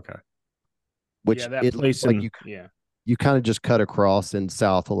 Oh, okay. Which that place like you kind of just cut across and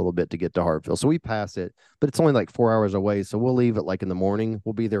south a little bit to get to Hartville. So we pass it, but it's only like 4 hours away. So we'll leave it like in the morning.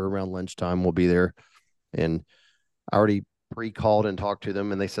 We'll be there around lunchtime. We'll be there. And I already pre-called and talked to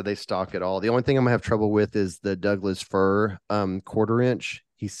them, and they said they stock it all. The only thing I'm gonna have trouble with is the Douglas fir 1/4 inch.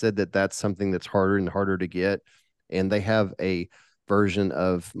 He said that's something that's harder and harder to get, and they have a version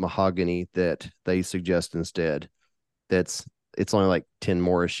of mahogany that they suggest instead. It's only like 10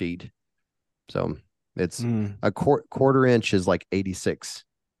 more a sheet, so it's a 1/4 inch is like 86.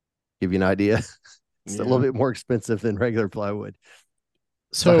 Give you an idea. It's a little bit more expensive than regular plywood.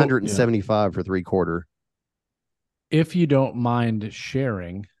 So 175 for 3/4. If you don't mind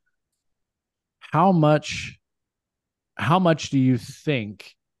sharing, how much do you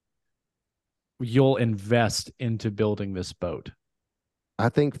think you'll invest into building this boat? I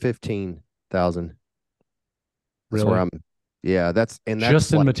think 15,000. Really? That's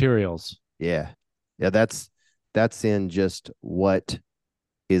just in materials. Yeah. That's in just what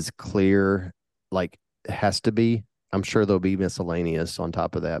is clear, like it has to be. I'm sure there'll be miscellaneous on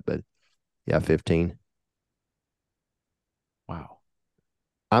top of that, but 15. Wow.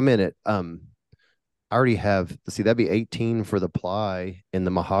 I'm in it. I already have, that'd be 18 for the ply and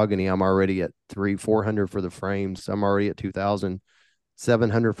the mahogany. I'm already at 400 for the frames. I'm already at 2,000,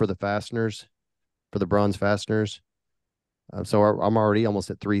 700 for the fasteners, for the bronze fasteners. So I'm already almost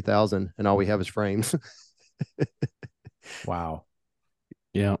at 3,000, and all we have is frames. Wow.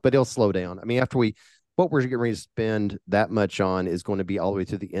 Yeah. But it'll slow down. I mean, what we're getting ready to spend that much on is going to be all the way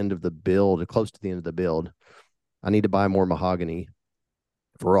to the end of the build, close to the end of the build. I need to buy more mahogany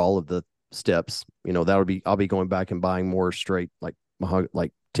for all of the steps. I'll be going back and buying more straight, like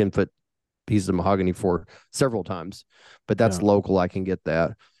 10-foot pieces of mahogany for several times, but that's local. I can get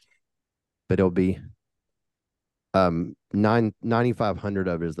that, but it'll be 9,500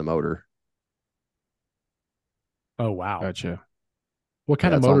 of it is the motor. Oh, wow. Gotcha. What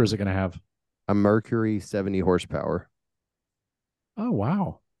kind of motor is it going to have? A Mercury 70 horsepower. Oh,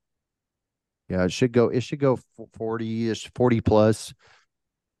 wow. Yeah, it should go 40-ish, 40 plus,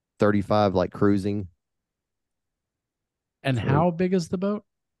 35 like cruising. And how big is the boat?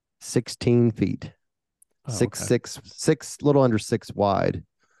 16 feet. Oh, 6, little under 6 wide.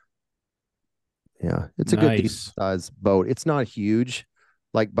 Yeah, it's a good size boat. It's not huge,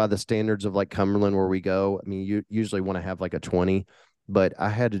 like by the standards of like Cumberland where we go. I mean, you usually want to have like a 20, but I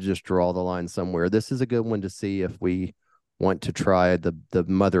had to just draw the line somewhere. This is a good one to see if we want to try the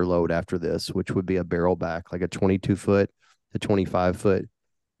mother load after this, which would be a barrel back, like a 22-foot to 25-foot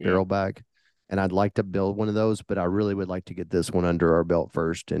barrel back. And I'd like to build one of those, but I really would like to get this one under our belt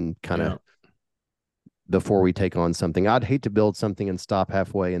first and kind of before we take on something. I'd hate to build something and stop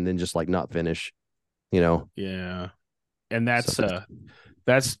halfway and then just like not finish, Yeah. And that's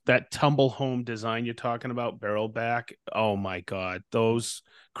that tumble home design you're talking about, barrel back. Oh my God. Those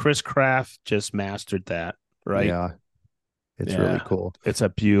Chris Craft just mastered that, right? Yeah. It's really cool. It's a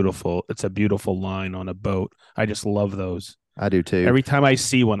beautiful line on a boat. I just love those. I do too. Every time I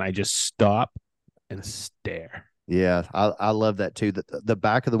see one, I just stop and stare. Yeah, I love that too. The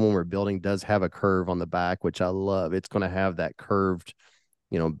back of the one we're building does have a curve on the back, which I love. It's going to have that curved,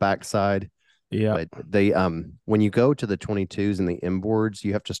 backside. Yeah. But they when you go to the 22s and the inboards,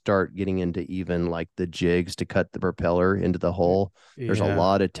 you have to start getting into even like the jigs to cut the propeller into the hull. There's a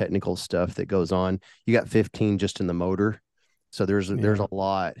lot of technical stuff that goes on. You got 15 just in the motor. So there's a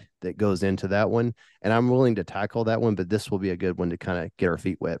lot that goes into that one. And I'm willing to tackle that one, but this will be a good one to kind of get our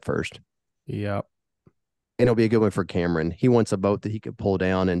feet wet first. Yep. And it'll be a good one for Cameron. He wants a boat that he could pull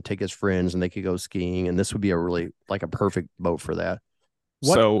down and take his friends and they could go skiing. And this would be a really like a perfect boat for that.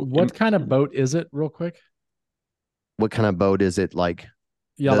 What kind of boat is it, real quick? What kind of boat is it? Like,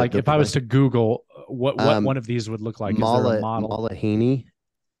 yeah, if I was to Google what one of these would look like, is there a model?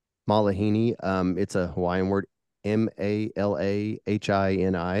 Malahini. It's a Hawaiian word. Malahini.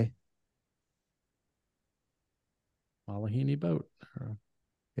 Malahini boat.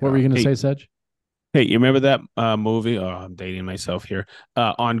 What were you going to say, Sedge? Hey, you remember that movie? Oh, I'm dating myself here.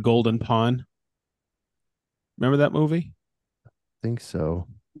 On Golden Pond. Remember that movie? I think so.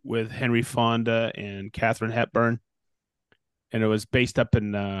 With Henry Fonda and Katharine Hepburn, and it was based up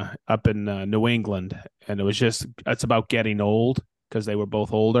in New England, and it's about getting old because they were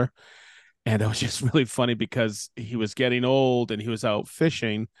both older, and it was just really funny because he was getting old and he was out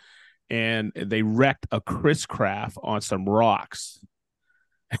fishing, and they wrecked a Chris Craft on some rocks,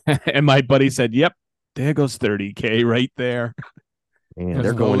 and my buddy said, "Yep, there goes 30K right there." Man,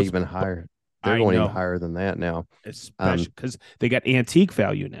 they're going even higher. They're going even higher than that now. Especially because they got antique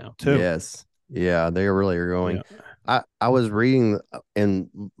value now, too. Yes. Yeah, they really are going. Yeah. I was reading and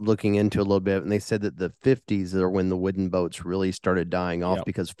looking into a little bit, and they said that the 50s are when the wooden boats really started dying off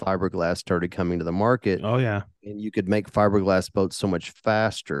because fiberglass started coming to the market. Oh, yeah. And you could make fiberglass boats so much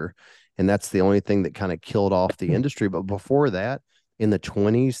faster. And that's the only thing that kind of killed off the industry. But before that, in the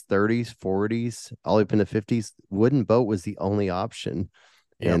 20s, 30s, 40s, all the way up in the 50s, wooden boat was the only option.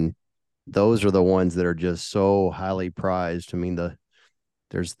 Yep. And those are the ones that are just so highly prized. I mean,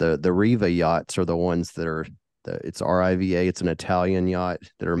 there's the Riva yachts are the ones that are it's RIVA. It's an Italian yacht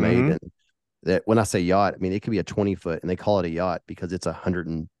that are made. And that when I say yacht, I mean, it could be a 20-foot and they call it a yacht because it's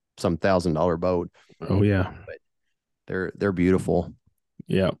 $100,000 boat. Oh yeah. But they're beautiful.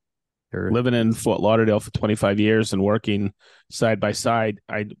 Yeah. Living in Fort Lauderdale for 25 years and working side by side.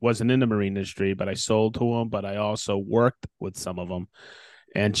 I wasn't in the marine industry, but I sold to them, but I also worked with some of them.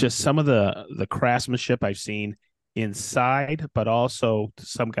 And just some of the craftsmanship I've seen inside, but also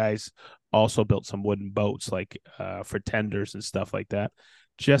some guys also built some wooden boats like for tenders and stuff like that.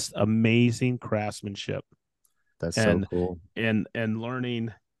 Just amazing craftsmanship. That's so cool. And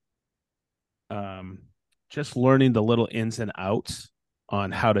learning, just learning the little ins and outs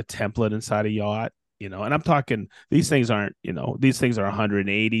on how to template inside a yacht. And I'm talking, these things are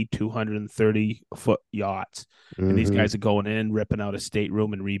 180, 230 foot yachts. And these guys are going in, ripping out a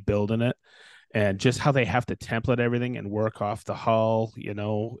stateroom and rebuilding it. And just how they have to template everything and work off the hull,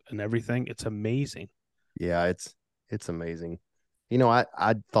 and everything. It's amazing. Yeah, it's amazing.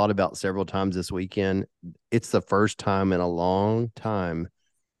 I thought about several times this weekend. It's the first time in a long time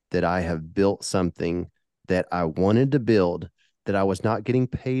that I have built something that I wanted to build that I was not getting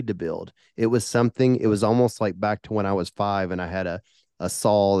paid to build. It was almost like back to when I was 5 and I had a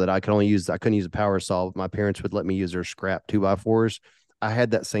saw that I couldn't use a power saw. My parents would let me use their scrap 2x4s. I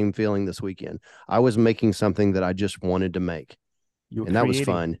had that same feeling this weekend. I was making something that I just wanted to make. That was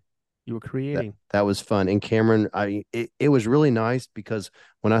fun. You were creating. That was fun. And Cameron, it was really nice because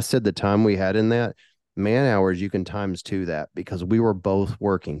when I said the time we had in that, man hours, you can times 2 that because we were both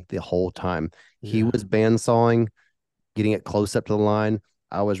working the whole time. Yeah. He was bandsawing, getting it close up to the line.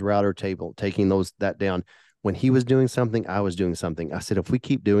 I was router table, taking that down. When he was doing something, I was doing something. I said, if we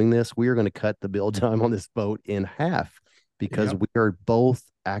keep doing this, we are going to cut the build time on this boat in half because we are both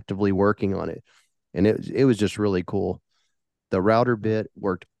actively working on it. And it was just really cool. The router bit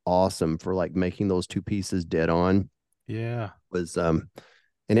worked awesome for like making those 2 pieces dead on. Yeah. And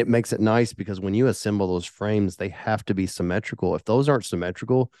it makes it nice because when you assemble those frames, they have to be symmetrical. If those aren't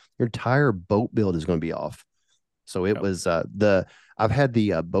symmetrical, your entire boat build is going to be off. So it was I've had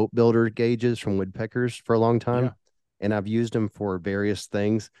the boat builder gauges from Woodpeckers for a long time, and I've used them for various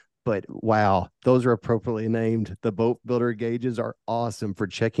things. But wow, those are appropriately named. The boat builder gauges are awesome for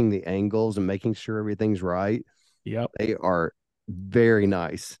checking the angles and making sure everything's right. Yep, they are very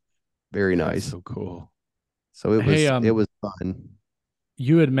nice, very nice. That's so cool. So it was fun.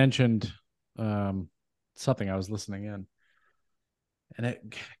 You had mentioned something. I was listening in. And it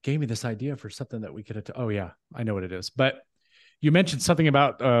gave me this idea for something that we could. Oh yeah, I know what it is. But You mentioned something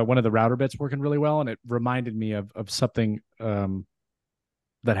about one of the router bits working really well, and it reminded me of something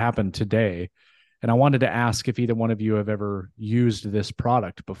that happened today. And I wanted to ask if either one of you have ever used this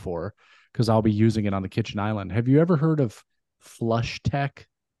product before, because I'll be using it on the kitchen island. Have you ever heard of Flushtec?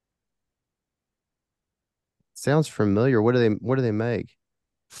 Sounds familiar. What do they make?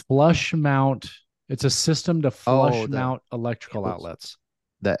 Flush mount. It's a system to flush Oh, mount electrical those- outlets.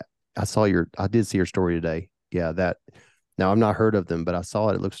 that I did see your story today. Yeah, that. Now I've not heard of them, but I saw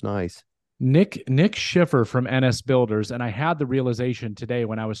it. It looks nice. Nick Schiffer from NS Builders, and I had the realization today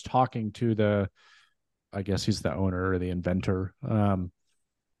when I was talking to I guess he's the owner or the inventor.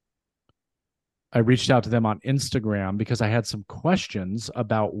 I reached out to them on Instagram because I had some questions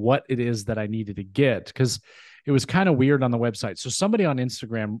about what it is that I needed to get, because it was kind of weird on the website. So somebody on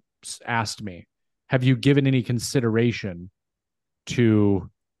Instagram asked me, have you given any consideration to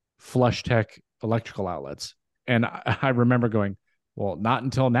Flushtec electrical outlets? And I remember going, well, not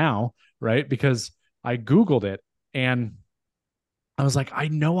until now, right? Because I Googled it and I was like, I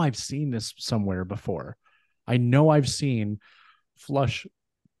know I've seen this somewhere before. I know I've seen flush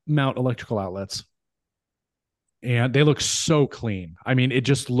mount electrical outlets, and they look so clean. I mean, it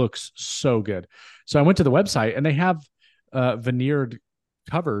just looks so good. So I went to the website and they have veneered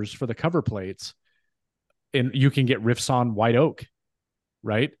covers for the cover plates, and you can get Riffson white oak,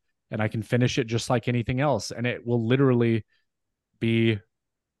 right? And I can finish it just like anything else, and it will literally be,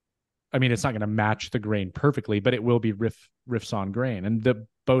 I mean, it's not going to match the grain perfectly, but it will be Riffson grain. And the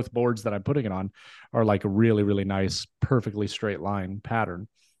both boards that I'm putting it on are like a really, really nice, perfectly straight line pattern.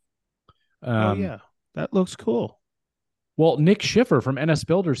 Oh yeah, that looks cool. Well, Nick Schiffer from NS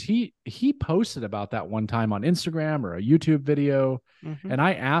Builders, he posted about that one time on Instagram or a YouTube video, and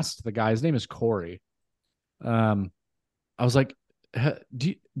I asked the guy, his name is Corey. I was like,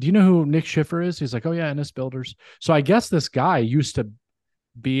 do you know who Nick Schiffer is? He's like, oh yeah, NS Builders. So I guess this guy used to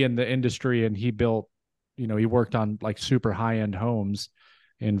be in the industry, and he built, he worked on like super high end homes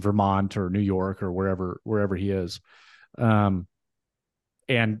in Vermont or New York or wherever he is. And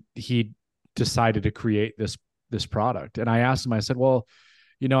he decided to create this product. And I asked him, I said, well,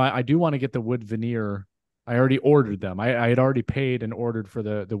 I do want to get the wood veneer. I already ordered them. I had already paid and ordered for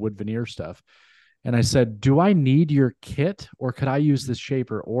the wood veneer stuff. And I said, do I need your kit, or could I use this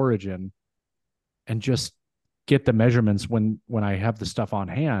Shaper Origin and just get the measurements when I have the stuff on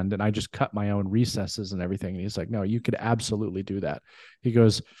hand, and I just cut my own recesses and everything? And he's like, no, you could absolutely do that. He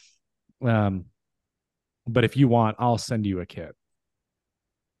goes, but if you want, I'll send you a kit.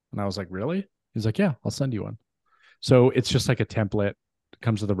 And I was like, really? He's like, yeah, I'll send you one. So it's just like a template. It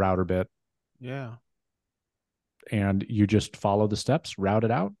comes with a router bit. Yeah. And you just follow the steps, route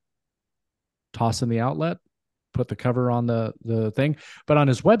it out, toss in the outlet, put the cover on the thing. But on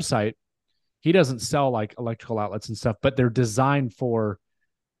his website, he doesn't sell like electrical outlets and stuff, but they're designed for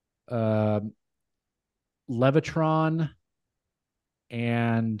Levitron,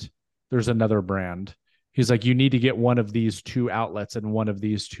 and there's another brand. He's like, you need to get one of these two outlets and one of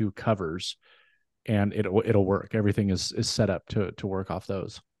these two covers, and it'll work. Everything is set up to work off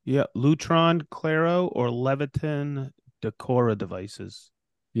those. Yeah, Lutron, Claro, or Leviton Decora devices.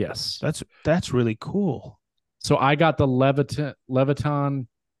 Yes, that's really cool. So I got the Leviton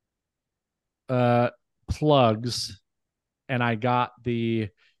plugs, and I got he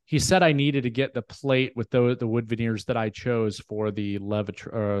said I needed to get the plate with the wood veneers that I chose for the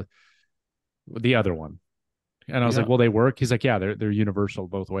Levitron, the other one. And I was like, will they work? He's like, yeah, they're universal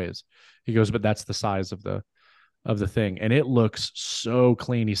both ways. He goes, but that's the size of the thing. And it looks so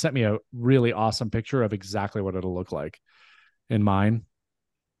clean. He sent me a really awesome picture of exactly what it'll look like in mine.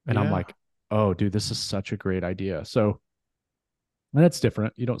 And I'm like, oh, dude, this is such a great idea. So that's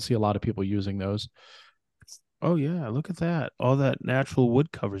different. You don't see a lot of people using those. Oh yeah, look at that. All that natural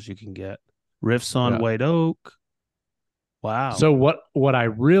wood covers you can get. Riffson white oak. Wow. So what I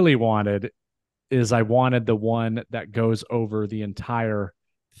really wanted is I wanted the one that goes over the entire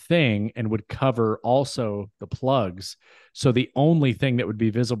thing and would cover also the plugs. So the only thing that would be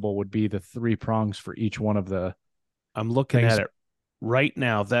visible would be the 3 prongs for each one of the. I'm looking at it right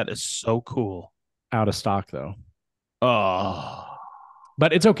now. That is so cool. Out of stock though. Oh.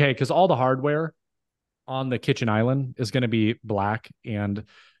 But it's okay, because all the hardware on the kitchen island is going to be black, and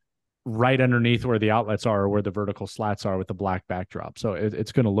right underneath where the outlets are, where the vertical slats are with the black backdrop. So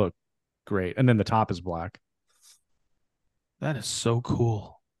it's going to look great. And then the top is black. That is so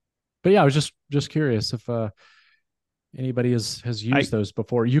cool. But yeah, I was just curious if anybody has used those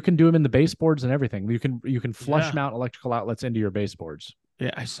before. You can do them in the baseboards and everything. You can flush mount electrical outlets into your baseboards.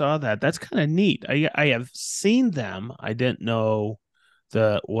 Yeah, I saw that. That's kind of neat. I have seen them. I didn't know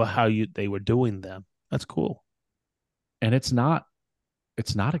how they were doing them. That's cool. and it's not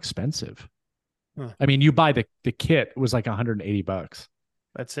expensive. Huh. I mean, you buy the kit, it was like $180.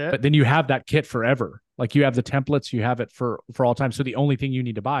 That's it. But then you have that kit forever. Like you have the templates, you have it for all time. So the only thing you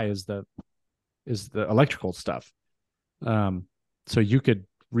need to buy is the electrical stuff. So you could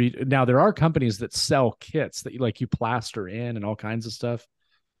read. Now there are companies that sell kits that you plaster in and all kinds of stuff.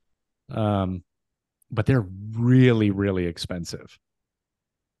 But they're really, really expensive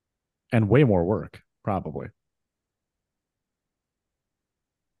and way more work, probably.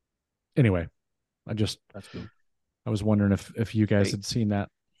 Anyway, That's cool. I was wondering if you guys had seen that.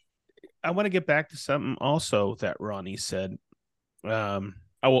 I want to get back to something also that Ronnie said. Hang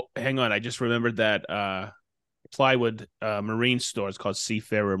on. I just remembered that plywood marine store is called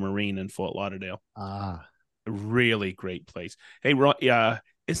Seafarer Marine in Fort Lauderdale. Ah, a really great place. Hey, Ron,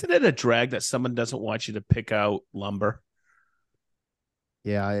 isn't it a drag that someone doesn't want you to pick out lumber?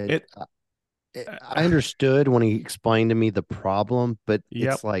 yeah. I understood when he explained to me the problem, but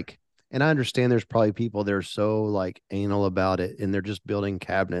it's like, and I understand there's probably people that are so like anal about it and they're just building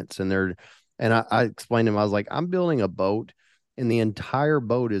cabinets and I explained to him, I was like, I'm building a boat and the entire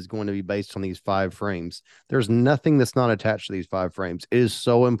boat is going to be based on these 5 frames. There's nothing that's not attached to these 5 frames. It is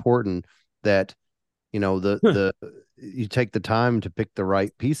so important that, you take the time to pick the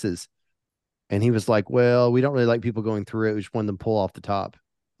right pieces. And he was like, well, we don't really like people going through it. We just want them to pull off the top.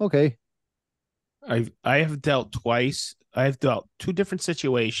 Okay. I have dealt twice. I've dealt 2 different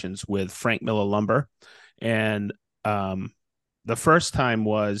situations with Frank Miller Lumber, and the first time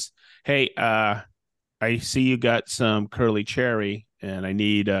was, hey, I see you got some curly cherry, and I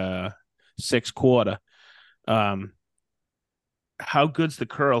need 6/4. How good's the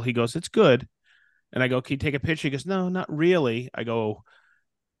curl? He goes, it's good, and I go, can you take a picture? He goes, no, not really. I go,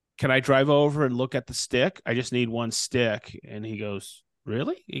 can I drive over and look at the stick? I just need 1 stick, and he goes,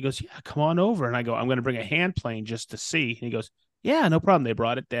 really? He goes, yeah, come on over. And I go, I'm going to bring a hand plane just to see. And he goes, yeah, no problem. They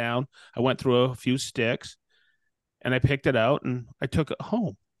brought it down. I went through a few sticks and I picked it out and I took it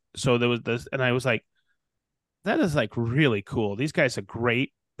home. So there was this, and I was like, that is like really cool. These guys are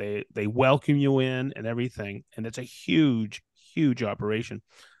great. They welcome you in and everything. And it's a huge, huge operation.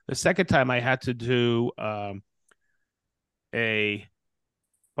 The second time I had to do a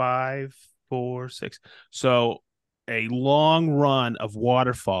 5, 4, 6. So a long run of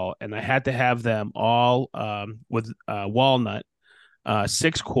waterfall, and I had to have them all with walnut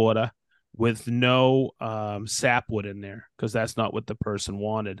 6/4 with no sapwood in there because that's not what the person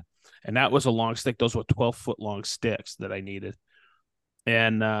wanted. And that was a long stick. Those were 12-foot long sticks that I needed.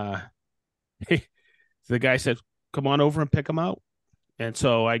 And the guy said, come on over and pick them out. And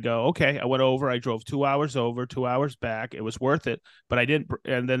so I go, okay. I went over. I drove 2 hours over, 2 hours back. It was worth it, but I didn't.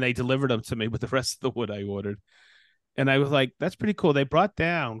 And then they delivered them to me with the rest of the wood I ordered. And I was like, that's pretty cool. They brought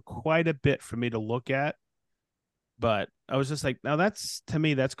down quite a bit for me to look at. But I was just like, now that's, to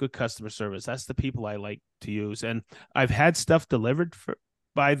me, that's good customer service. That's the people I like to use. And I've had stuff delivered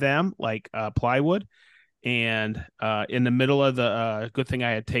by them, like plywood. And in the middle of the good thing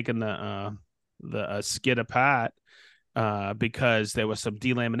I had taken the skid apart because there was some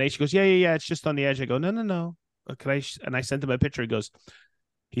delamination. He goes, yeah. It's just on the edge. I go, no. Can I? And I sent him a picture.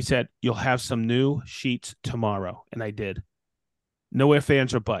 He said, you'll have some new sheets tomorrow. And I did. No ifs,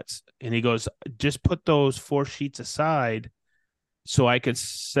 ands, or buts. And he goes, just put those 4 sheets aside so I could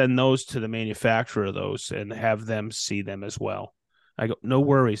send those to the manufacturer of those and have them see them as well. I go, no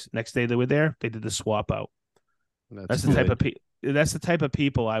worries. Next day they were there, they did the swap out. That's the type of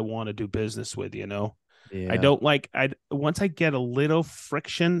people I want to do business with, Yeah. I don't like, once I get a little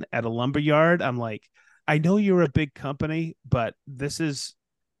friction at a lumber yard, I'm like, I know you're a big company, but this is,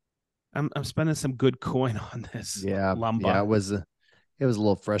 I'm spending some good coin on this. Lumber. Yeah, it was a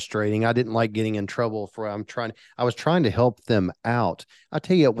little frustrating. I didn't like getting in trouble I was trying to help them out. I'll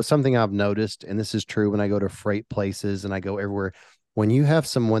tell you, it was something I've noticed, and this is true when I go to freight places and I go everywhere. When you have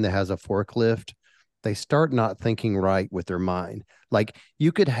someone that has a forklift, they start not thinking right with their mind. Like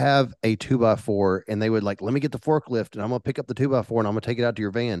you could have a 2x4 and they would like, let me get the forklift and I'm going to pick up the 2x4 and I'm going to take it out to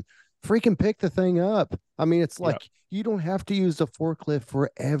your van. Freaking pick the thing up. I mean, it's like, you don't have to use the forklift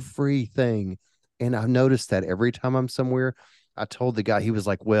for everything. And I've noticed that every time I'm somewhere. I told the guy, he was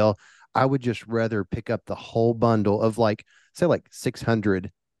like, well, I would just rather pick up the whole bundle of like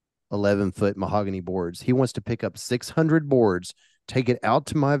 600 11-foot mahogany boards. He wants to pick up 600 boards, take it out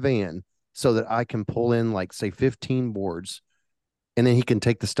to my van so that I can pull in 15 boards and then he can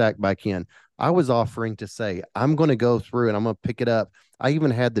take the stack back in. I was offering to say, I'm going to go through and I'm going to pick it up. I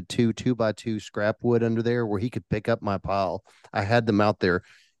even had the 2x2 scrap wood under there where he could pick up my pile. I had them out there.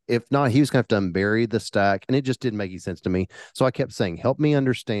 If not, he was going to have to unbury the stack, and it just didn't make any sense to me. So I kept saying, help me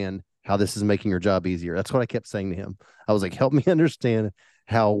understand how this is making your job easier. That's what I kept saying to him. I was like, help me understand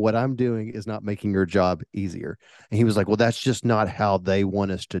how what I'm doing is not making your job easier. And he was like, well, that's just not how they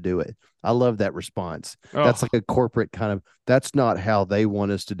want us to do it. I love that response. Oh. That's like a corporate kind of, that's not how they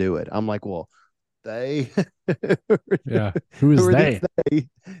want us to do it. I'm like, well, they, yeah, who is they?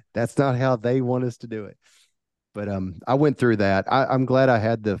 That's not how they want us to do it. But I went through that. I'm glad I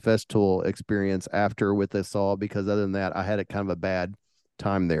had the Festool experience after with this all, because other than that, I had a kind of a bad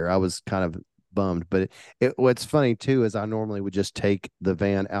time there. I was kind of bummed. But what's funny too is I normally would just take the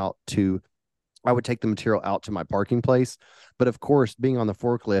van out to, I would take the material out to my parking place. But of course, being on the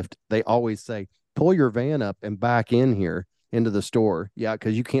forklift, they always say, pull your van up and back in here into the store. Yeah,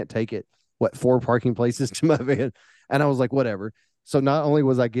 because you can't take it, 4 parking places to my van. And I was like, whatever. So not only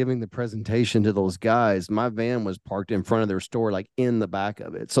was I giving the presentation to those guys, my van was parked in front of their store, like in the back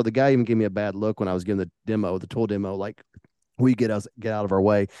of it. So the guy even gave me a bad look when I was giving the demo, the tool demo, like, we get out of our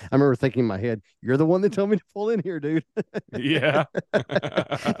way. I remember thinking in my head, you're the one that told me to pull in here, dude. Yeah.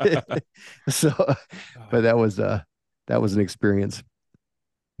 So, but that was an experience.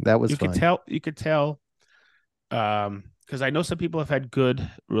 That was fun. You could tell, because I know some people have had good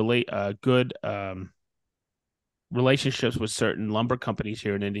relationships with certain lumber companies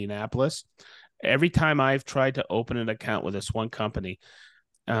here in Indianapolis. Every time I've tried to open an account with this one company,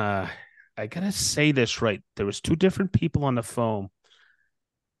 I gotta say this right. There was 2 different people on the phone,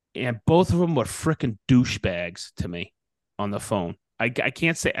 and both of them were freaking douchebags to me on the phone. I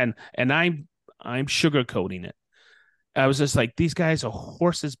can't say, and I'm sugarcoating it. I was just like, these guys are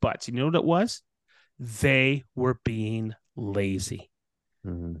horses' butts. You know what it was? They were being lazy.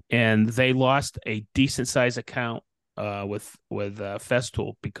 Mm-hmm. And they lost a decent size account with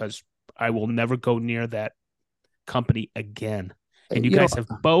Festool, because I will never go near that company again. And you guys have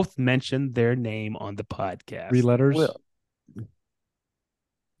both mentioned their name on the podcast. 3 letters. Well,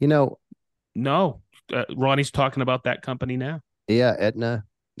 no, Ronnie's talking about that company now. Yeah, Aetna.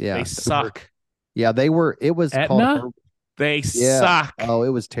 Yeah, they suck. They were. It was Aetna? called. They suck. Oh, it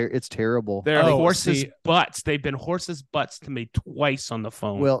was it's terrible. They're horses' butts. They've been horses' butts to me twice on the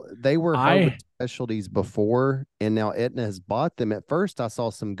phone. Well, they were Harwood Specialties before, and now Aetna has bought them. At first, I saw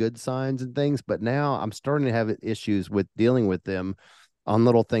some good signs and things, but now I'm starting to have issues with dealing with them on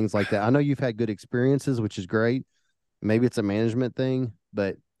little things like that. I know you've had good experiences, which is great. Maybe it's a management thing,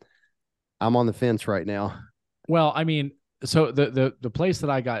 but I'm on the fence right now. Well, I mean, so the place that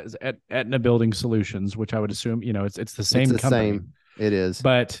I got is at Aetna Building Solutions, which I would assume, it's the same company. Same. It is.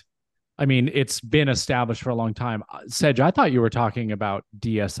 But I mean, it's been established for a long time. Sedge, I thought you were talking about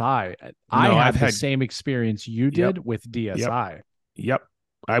DSI. I've had the same experience you did with DSI. Yep.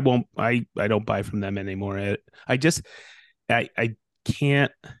 I don't buy from them anymore. I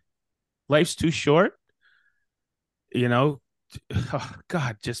can't. Life's too short. Oh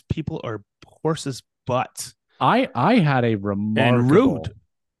God, just people are horses' butts. I had a remarkable and rude,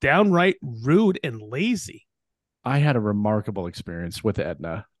 downright rude and lazy. I had a remarkable experience with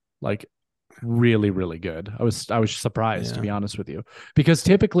Aetna, like really, really good. I was surprised, to be honest with you, because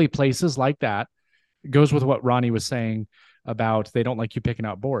typically places like that goes with what Ronnie was saying about they don't like you picking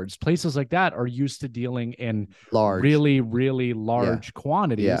out boards. Places like that are used to dealing in really, really large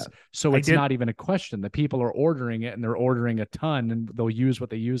quantities. Yeah. So it's not even a question. The people are ordering it and they're ordering a ton, and they'll use what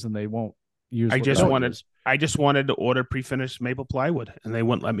they use and they won't use. I just wanted to order pre-finished maple plywood, and they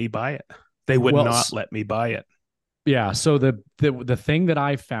wouldn't let me buy it. They would not let me buy it. Yeah. So the thing that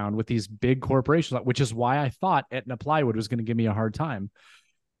I found with these big corporations, which is why I thought Aetna Plywood was going to give me a hard time,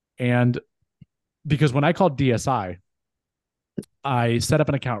 and because when I called DSI, I set up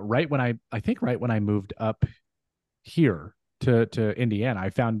an account right when I moved up here to Indiana.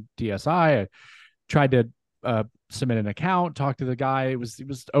 I found DSI. I tried to submit an account, talk to the guy. It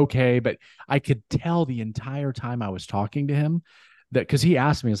was okay, but I could tell the entire time I was talking to him that, because he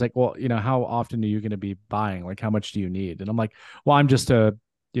asked me, it's like, well, how often are you going to be buying? Like, how much do you need? And I'm like, well, I'm just a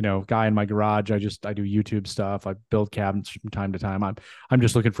guy in my garage. I do YouTube stuff. I build cabinets from time to time. I'm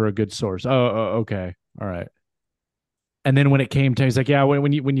just looking for a good source. Oh, okay, all right. And then when it came to, he's like, yeah,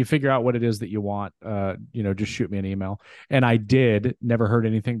 when you figure out what it is that you want, just shoot me an email. And I did. Never heard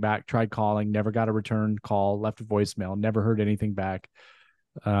anything back. Tried calling, never got a return call. Left a voicemail. Never heard anything back.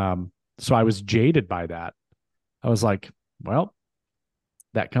 So I was jaded by that. I was like, well,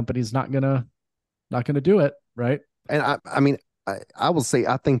 that company's not gonna do it, right? And I mean, I will say,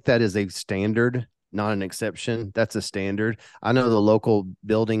 I think that is a standard, not an exception. That's a standard. I know the local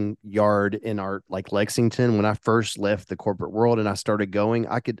building yard in our, like, Lexington, when I first left the corporate world and I started going,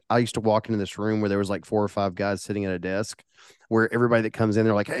 I used to walk into this room where there was like 4 or 5 guys sitting at a desk, where everybody that comes in,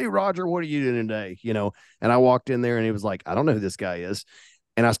 they're like, hey, Roger, what are you doing today? And I walked in there and it was like, I don't know who this guy is.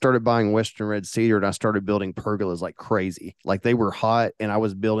 And I started buying Western red cedar, and I started building pergolas like crazy. Like they were hot, and I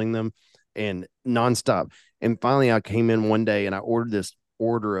was building them and nonstop. And finally, I came in one day and I ordered this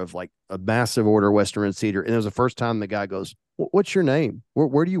order of like a massive order of Western red cedar. And it was the first time the guy goes, "What's your name?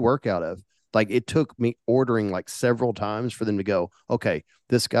 Where do you work out of?" Like it took me ordering like several times for them to go, "Okay,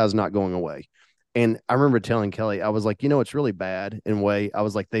 this guy's not going away." And I remember telling Kelly, I was like, it's really bad in a way. I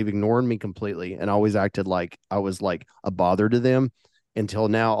was like, they've ignored me completely and always acted like I was like a bother to them until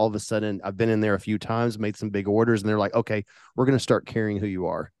now. All of a sudden, I've been in there a few times, made some big orders, and they're like, okay, we're going to start carrying who you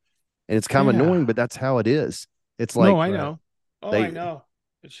are. And it's kind of annoying, but that's how it is. It's like, no, I know. I know.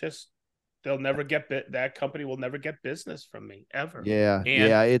 It's just, they'll never get that company will never get business from me ever. Yeah.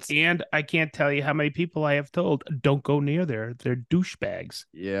 And I can't tell you how many people I have told don't go near there. They're douchebags.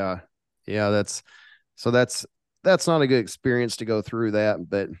 Yeah. That's not a good experience to go through that,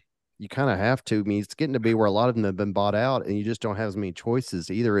 but you kind of have to. I mean, it's getting to be where a lot of them have been bought out and you just don't have as many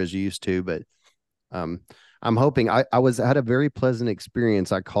choices either as you used to. But I'm hoping I had a very pleasant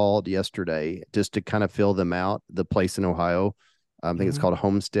experience. I called yesterday just to kind of fill them out, the place in Ohio. I think it's called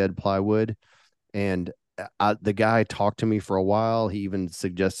Homestead Plywood. And the guy talked to me for a while. He even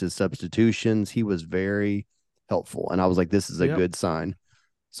suggested substitutions. He was very helpful. And I was like, this is a good sign.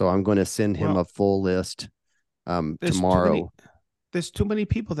 So I'm going to send him a full list tomorrow. There's too many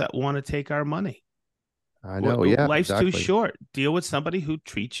people that want to take our money. I know. Life's too short. Deal with somebody who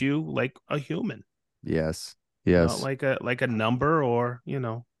treats you like a human. Yes. Not like a number or,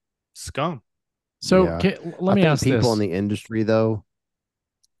 scum. So let me ask people this. in the industry, though.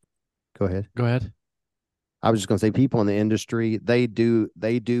 Go ahead. I was just going to say, people in the industry, they do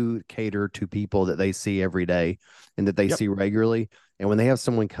cater to people that they see every day and that they see regularly. And when they have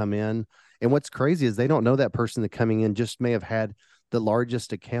someone come in, and what's crazy is they don't know that person that coming in just may have had the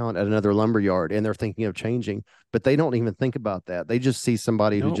largest account at another lumber yard and they're thinking of changing, but they don't even think about that. They just see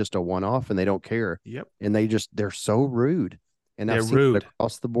somebody who's just a one-off and they don't care. Yep. And they're so rude. And they're I've seen rude it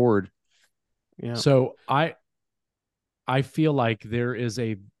across the board. Yeah. So I feel like there is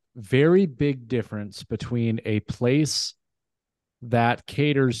a very big difference between a place that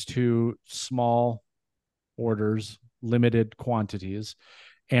caters to small orders, limited quantities,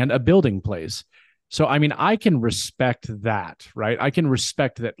 and a building place. So, I mean, I can respect that, right? I can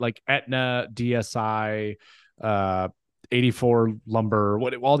respect that, like Aetna, DSI, 84 Lumber,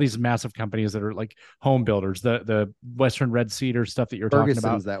 all these massive companies that are like home builders, the Western Red Cedar stuff that you're talking about.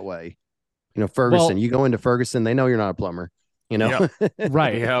 Ferguson's that way. Ferguson, you go into Ferguson, they know you're not a plumber,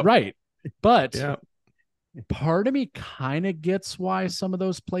 Right. But part of me kind of gets why some of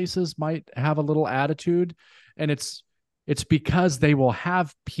those places might have a little attitude. And it's because they will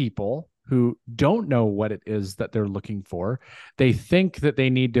have people who don't know what it is that they're looking for. They think that they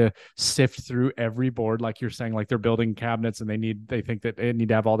need to sift through every board, like you're saying, like they're building cabinets and they think that they need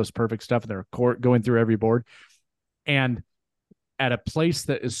to have all this perfect stuff and they're going through every board. And at a place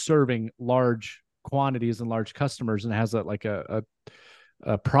that is serving large quantities and large customers and has a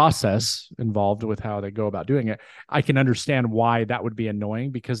process involved with how they go about doing it, I can understand why that would be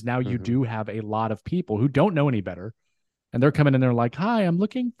annoying, because now you do have a lot of people who don't know any better. And they're coming in, they're like, hi, I'm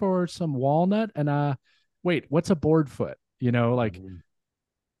looking for some walnut. And wait, what's a board foot? And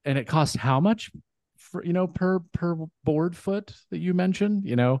it costs how much for, per board foot that you mentioned,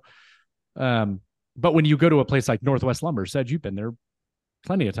 but when you go to a place like Northwest Lumber, said you've been there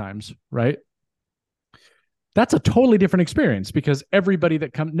plenty of times, right? That's a totally different experience, because everybody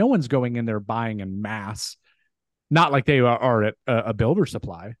that comes, no one's going in there buying in mass. Not like they are at a builder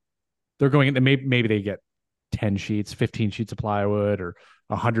supply. They're going in, maybe they get 10 sheets, 15 sheets of plywood, or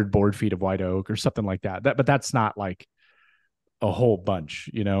 100 board feet of white oak or something like that. But that's not like a whole bunch,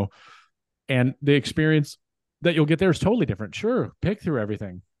 and the experience that you'll get there is totally different. Sure. Pick through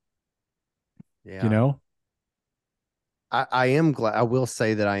everything. Yeah. I am glad. I will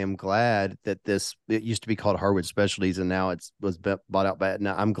say that I am glad that it used to be called Harwood Specialties and now was bought out by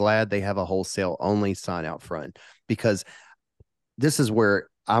Aetna. I'm glad they have a wholesale only sign out front, because this is where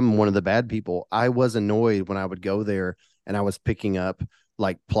I'm one of the bad people. I was annoyed when I would go there and I was picking up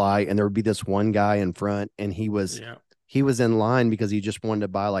like ply, and there would be this one guy in front, and he was in line because he just wanted to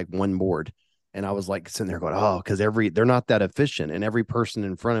buy like one board. And I was like sitting there going, oh, because they're not that efficient, and every person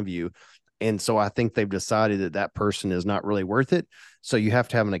in front of you. And so I think they've decided that person is not really worth it. So you have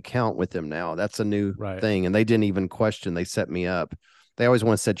to have an account with them now. That's a new thing. And they didn't even question. They set me up. They always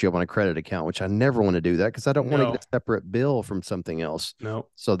want to set you up on a credit account, which I never want to do that, because I don't want to get a separate bill from something else. No.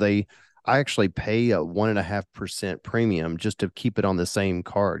 So I actually pay a 1.5% premium just to keep it on the same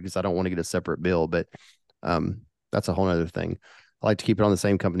card, because I don't want to get a separate bill. But that's a whole other thing. I like to keep it on the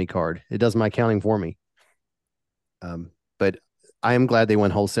same company card. It does my accounting for me. But I am glad they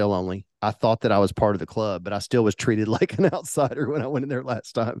went wholesale only. I thought that I was part of the club, but I still was treated like an outsider when I went in there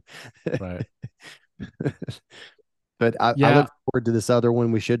last time. Right. But I Yeah. look forward to this other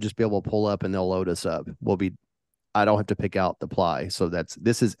one. We should just be able to pull up and they'll load us up. I don't have to pick out the ply. So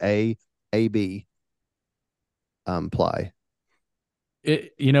this is AB ply.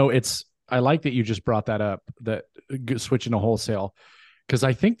 I like that you just brought that up, that switching to wholesale, because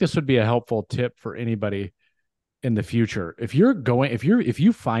I think this would be a helpful tip for anybody in the future. If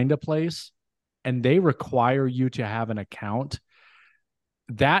you find a place and they require you to have an account,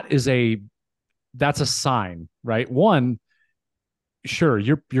 that's a sign, right? One, sure,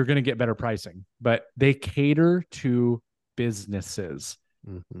 you're going to get better pricing, but they cater to businesses.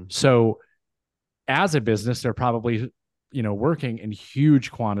 Mm-hmm. So as a business, they're probably, working in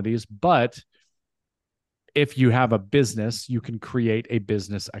huge quantities, but if you have a business, you can create a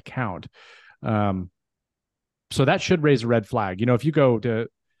business account. So that should raise a red flag. If you go to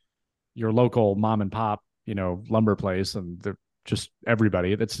your local mom and pop, lumber place, and they're just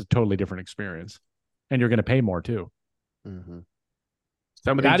everybody, that's a totally different experience, and you're going to pay more too. Mm-hmm.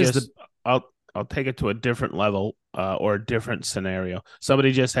 I'll take it to a different level or a different scenario.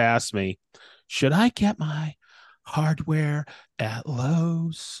 Somebody just asked me, should I get my hardware at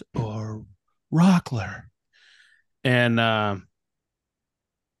Lowe's or Rockler? And I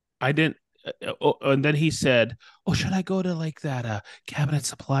didn't. And then he said, "Oh, should I go to like that cabinet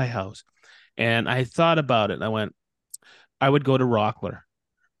supply house?" And I thought about it, and I went, "I would go to Rockler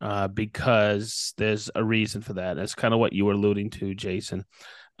because there's a reason for that." That's kind of what you were alluding to, Jason.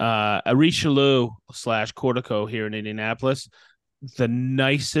 A Richelieu / Cortico here in Indianapolis, the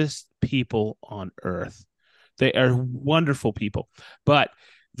nicest people on earth. They are wonderful people, but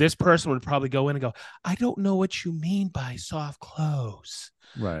this person would probably go in and go, "I don't know what you mean by soft close.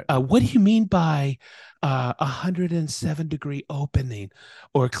 Right. What do you mean by 107-degree opening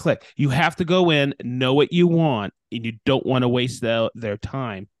or click?" You have to go in, know what you want, and you don't want to waste their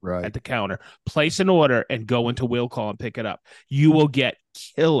time at the counter. Place an order and go into will call and pick it up. You will get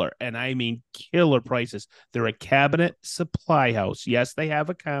killer, and I mean killer prices. They're a cabinet supply house. Yes, they have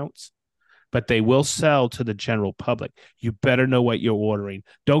accounts, but they will sell to the general public. You better know what you're ordering.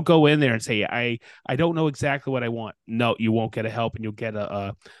 Don't go in there and say, I don't know exactly what I want. No, you won't get a help, and you'll get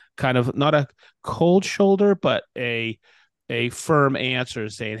a kind of not a cold shoulder, but a firm answer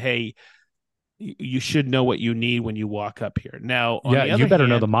saying, hey, you should know what you need when you walk up here. Now, you better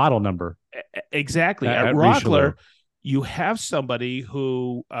know the model number. Exactly. At Rockler, you have somebody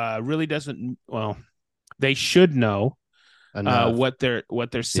who really doesn't, well, they should know what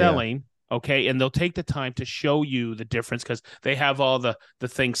they're selling. Yeah. Okay. And they'll take the time to show you the difference because they have all the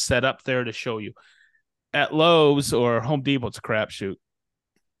things set up there to show you. At Lowe's or Home Depot, it's a crapshoot.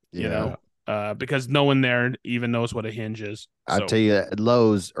 Yeah. Because no one there even knows what a hinge is. I tell you, at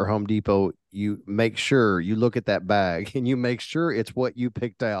Lowe's or Home Depot, you make sure you look at that bag and you make sure it's what you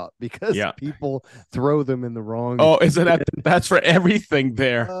picked out because people throw them in the wrong. Oh, isn't that's for everything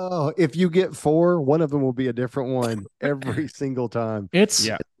there? Oh, if you get 4, one of them will be a different one every single time. It's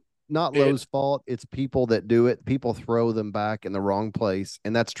not Lowe's fault. It's people that do it. People throw them back in the wrong place.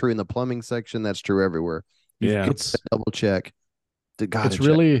 And that's true in the plumbing section. That's true everywhere. It's double check. It's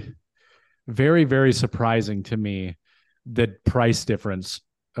really very, very surprising to me the price difference.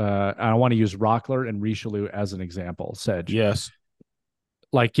 I want to use Rockler and Richelieu as an example. Sedge. Yes.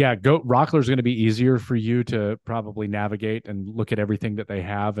 Rockler is going to be easier for you to probably navigate and look at everything that they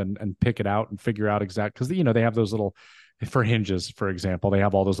have and pick it out and figure out because they have those little, for hinges, for example, they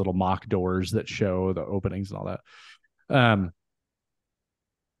have all those little mock doors that show the openings and all that.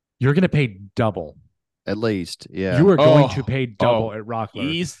 You're going to pay double. At least, yeah. You are going to pay double at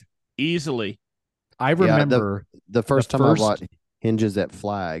Rockler. Easily. I remember the first time I bought hinges at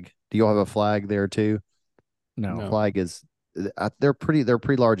Flag. Do you all have a Flag there too? No. Flag is they're pretty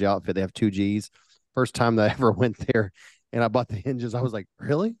large outfit. They have 2 Gs. First time that I ever went there and I bought the hinges, I was like,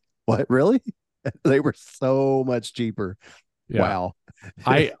 really? What? Really? They were so much cheaper. Yeah. Wow.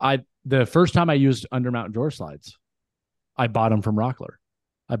 I the first time I used undermount door slides, I bought them from Rockler.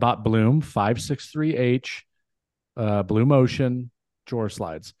 I bought Bloom 563H, Blue Motion drawer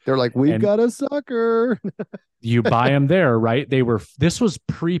slides. They're like, we've got a sucker. You buy them there, right? This was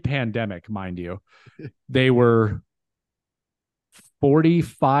pre-pandemic, mind you. They were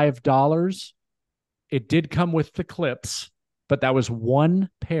 $45. It did come with the clips, but that was one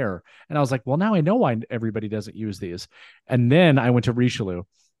pair. And I was like, well, now I know why everybody doesn't use these. And then I went to Richelieu.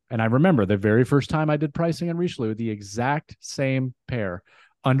 And I remember the very first time I did pricing on Richelieu, the exact same pair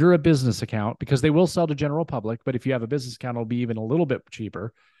under a business account, because they will sell to general public. But if you have a business account, it'll be even a little bit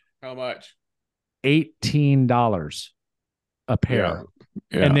cheaper. How much? $18 a pair.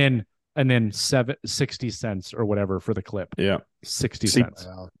 Yeah. And then 60 cents or whatever for the clip. Yeah. 60 cents.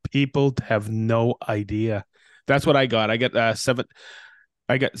 Wow. People have no idea. That's what I got. I got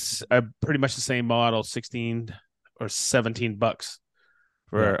pretty much the same model, 16 or $17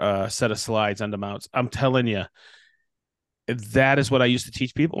 for a set of slides under mounts. I'm telling you, that is what I used to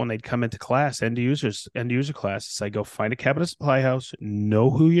teach people when they'd come into class, end user classes. I go find a cabinet supply house, know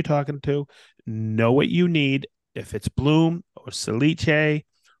who you're talking to, know what you need. If it's Bloom or Salice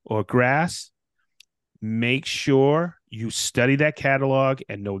or Grass, make sure you study that catalog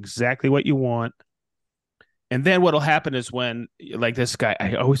and know exactly what you want. And then what'll happen is when, like this guy,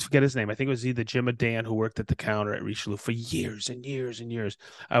 I always forget his name. I think it was either Jim or Dan who worked at the counter at Richelieu for years and years and years.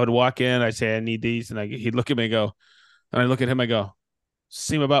 I would walk in, I'd say, I need these. And he'd look at me and go, and I look at him, I go,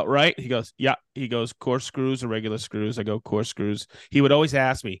 seem about right? He goes, yeah. He goes, coarse screws or regular screws? I go, coarse screws. He would always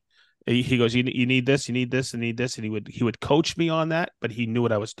ask me. He goes, you need this, you need this, and need this. And he would coach me on that, but he knew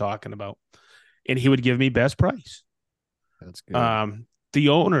what I was talking about. And he would give me best price. That's good. The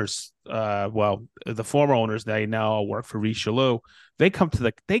owners, the former owners, they now work for Richelieu. They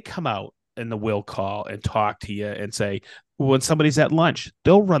come out in the will call and talk to you and say, when somebody's at lunch,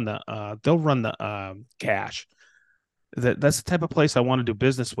 they'll run the cash. That's the type of place I want to do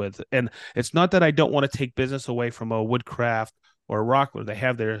business with. And it's not that I don't want to take business away from a Woodcraft or a Rockler. They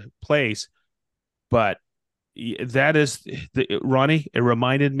have their place, but that is Ronnie. It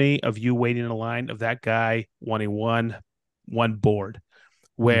reminded me of you waiting in a line of that guy wanting one board,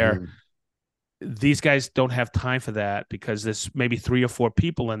 where these guys don't have time for that because there's maybe 3 or 4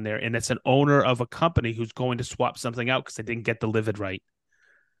 people in there, and it's an owner of a company who's going to swap something out because they didn't get delivered right.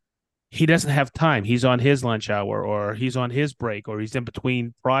 He doesn't have time. He's on his lunch hour, or he's on his break, or he's in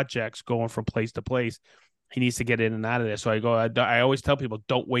between projects going from place to place. He needs to get in and out of there. So I always tell people,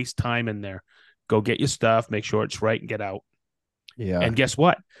 don't waste time in there. Go get your stuff, make sure it's right, and get out. Yeah. And guess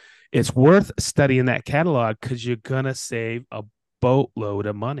what? It's worth studying that catalog because you're going to save a boatload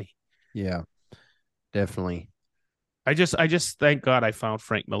of money. Yeah, definitely. I just thank God I found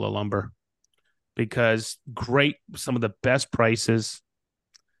Frank Miller Lumber, because some of the best prices.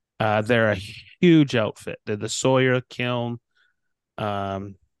 They're a huge outfit. They're the Sawyer Kiln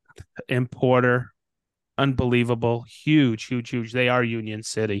importer. Unbelievable. Huge. They are Union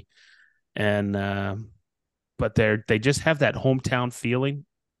City. And but they just have that hometown feeling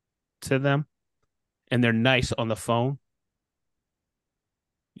to them. And they're nice on the phone.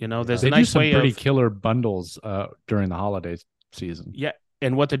 You know, there's they a nice do some way pretty of killer bundles during the holiday season. Yeah.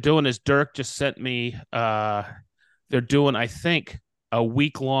 And what they're doing is Dirk just sent me they're doing, I think, a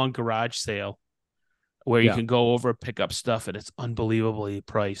week-long garage sale where you can go over, pick up stuff, and it's unbelievably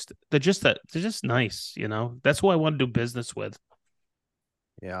priced. They're just nice, you know. That's who I want to do business with.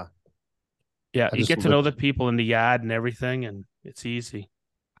 Yeah. Yeah, you get to know the people in the yard and everything, and it's easy.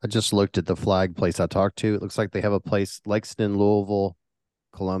 I just looked at the flag place I talked to. It looks like they have a place, Lexington, Louisville,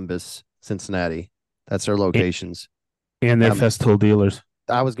 Columbus, Cincinnati. That's their locations. And they're Festool dealers.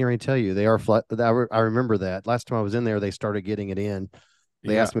 I was going to tell you, they are flat. I remember that. Last time I was in there, they started getting it in.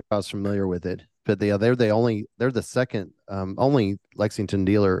 They asked me if I was familiar with it. But they're the second only Lexington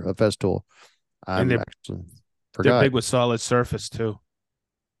dealer of Festool. And they're big with solid surface too.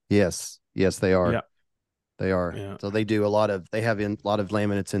 Yes, they are. Yeah. They are. Yeah. So they do a lot of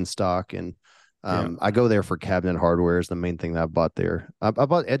laminates in stock, and I go there for cabinet hardware is the main thing that I bought there. I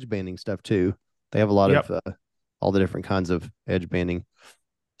bought edge banding stuff too. They have a lot of all the different kinds of edge banding.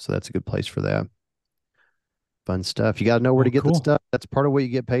 So that's a good place for that. Fun stuff. You got to know where to get the stuff. That's part of what you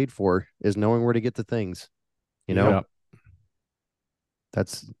get paid for, is knowing where to get the things. You know,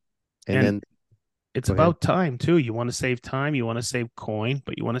 then it's about time too. You want to save time. You want to save coin,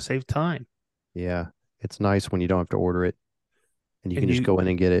 but you want to save time. Yeah. It's nice when you don't have to order it and you can just go in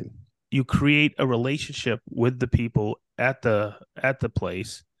and get it. You create a relationship with the people at the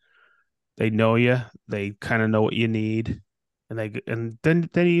place. They know you. They kind of know what you need. And then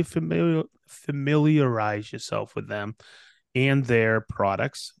you familiarize yourself with them and their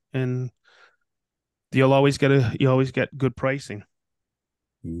products, and you always get good pricing.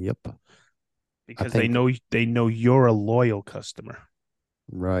 Yep. Because they know you're a loyal customer.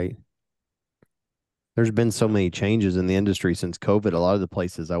 Right. There's been so many changes in the industry since COVID. A lot of the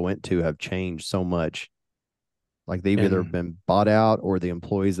places I went to have changed so much. Like they've either been bought out, or the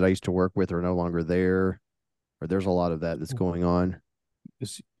employees that I used to work with are no longer there. Or there's a lot of that's going on.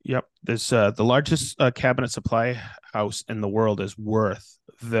 There's the largest cabinet supply house in the world is Wurth,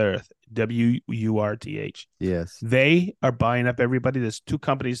 WURTH. Yes. They are buying up everybody. There's 2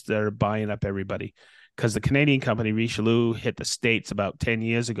 companies that are buying up everybody, because the Canadian company Richelieu hit the States about 10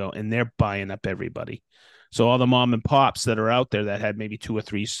 years ago, and they're buying up everybody. So all the mom and pops that are out there that had maybe 2 or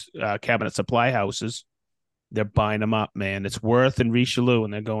 3 cabinet supply houses, they're buying them up, man. It's Worth and Richelieu,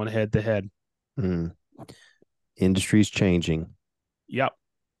 and they're going head to head. Industry's changing. Yep.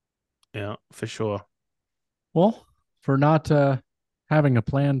 Yeah, for sure. Well, for not having a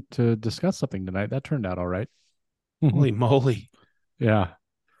plan to discuss something tonight, that turned out all right. Holy moly. Yeah.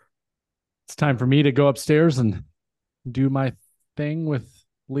 It's time for me to go upstairs and do my thing with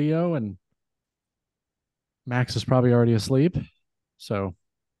Leo, and Max is probably already asleep. So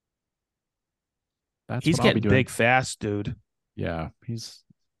he's what I'll be getting doing. big fast, dude. Yeah, he's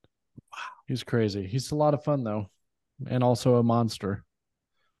crazy. He's a lot of fun though, and also a monster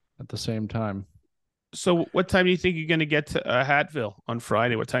at the same time. So what time do you think you're going to get to Hatfield on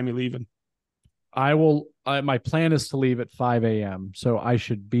Friday? What time are you leaving? I will. My plan is to leave at 5 a.m. So I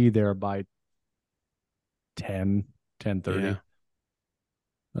should be there by 10:30.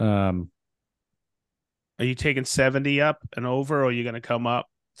 Yeah. Are you taking 70 up and over, or are you going to come up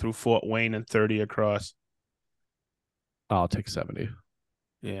through Fort Wayne and 30 across? I'll take 70.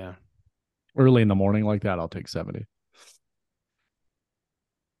 Yeah. Early in the morning like that, I'll take 70.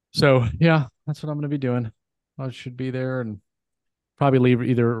 So, yeah, that's what I'm going to be doing. I should be there and probably leave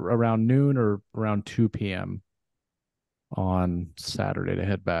either around noon or around 2 p.m. on Saturday to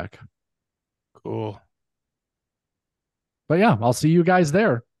head back. Cool. But yeah, I'll see you guys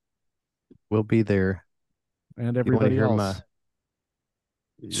there. We'll be there. And everybody else.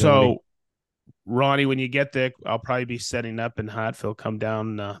 So, Ronnie, when you get there, I'll probably be setting up in Hatfield. Come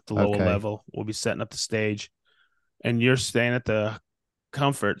down the lower level. We'll be setting up the stage. And you're staying at the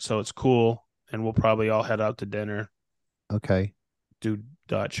Comfort, so it's cool. And we'll probably all head out to dinner. Okay. Do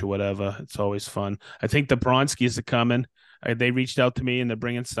Dutch or whatever. It's always fun. I think the Bronskis are coming. They reached out to me, and they're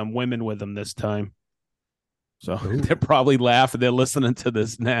bringing some women with them this time. So they're probably laughing. They're listening to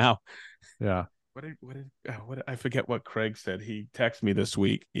this now. Yeah. What I forget what Craig said. He texted me this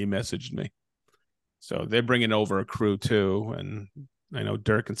week. He messaged me. So they're bringing over a crew too. And I know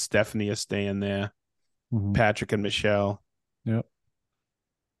Dirk and Stephanie are staying there. Mm-hmm. Patrick and Michelle. Yep.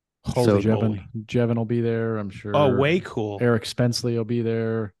 Holy Jevin will be there, I'm sure. Oh, way cool. Eric Spenceley will be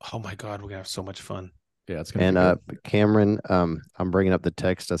there. Oh my God, we're gonna have so much fun. Yeah, it's gonna be good. Cameron, I'm bringing up the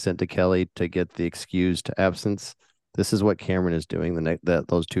text I sent to Kelly to get the excused absence. This is what Cameron is doing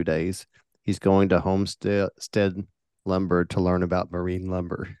those 2 days. He's going to Homestead Lumber to learn about marine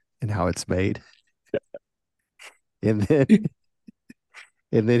lumber and how it's made. and then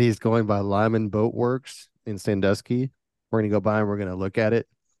he's going by Lyman Boat Works in Sandusky. We're going to go by and we're going to look at it,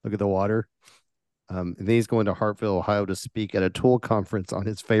 look at the water. And then he's going to Hartville, Ohio to speak at a tool conference on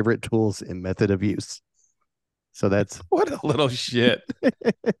his favorite tools and method of use. So that's what a little shit.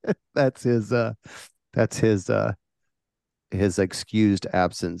 That's his excused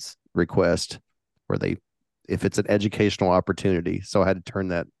absence request, where if it's an educational opportunity. So I had to turn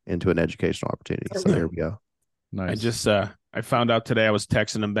that into an educational opportunity. So there we go. Nice. I found out today, I was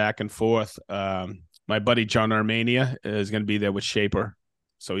texting him back and forth. My buddy John Armania is going to be there with Shaper.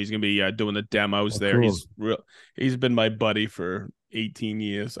 So he's going to be doing the demos there. Cool. He's been my buddy for 18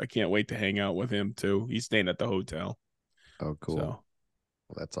 years. I can't wait to hang out with him too. He's staying at the hotel. Oh, cool. So. Well,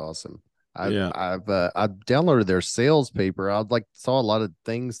 that's awesome. I've downloaded their sales paper. Saw a lot of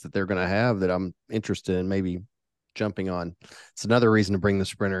things that they're going to have that I'm interested in maybe jumping on. It's another reason to bring the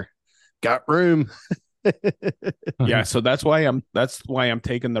Sprinter. Got room. Yeah, so that's why I'm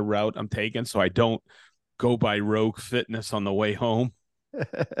taking the route I'm taking, so I don't go by Rogue Fitness on the way home.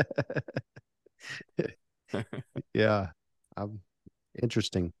 Yeah,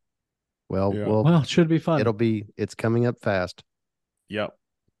 interesting. Well, yeah. Well, it should be fun. It's coming up fast. Yep.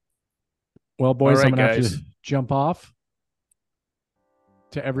 Well, boys, right, I'm going to have to jump off.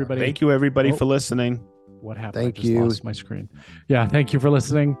 To everybody. Thank you, everybody, for listening. What happened? I just lost my screen. Yeah, thank you for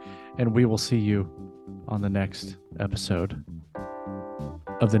listening, and we will see you on the next episode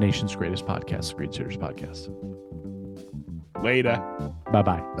of the nation's greatest podcast, Green Suiters Podcast. Later.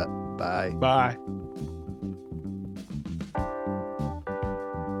 Bye-bye. Bye. Bye.